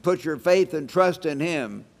 And put your faith and trust in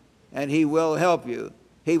him, and he will help you.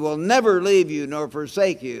 He will never leave you nor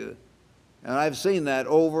forsake you. And I've seen that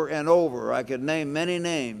over and over. I could name many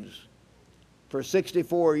names. For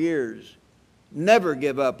 64 years, never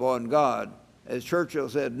give up on God. As Churchill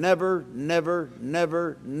said, never, never,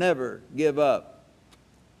 never, never give up.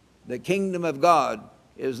 The kingdom of God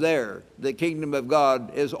is there. The kingdom of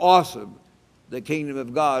God is awesome. The kingdom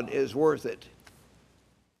of God is worth it.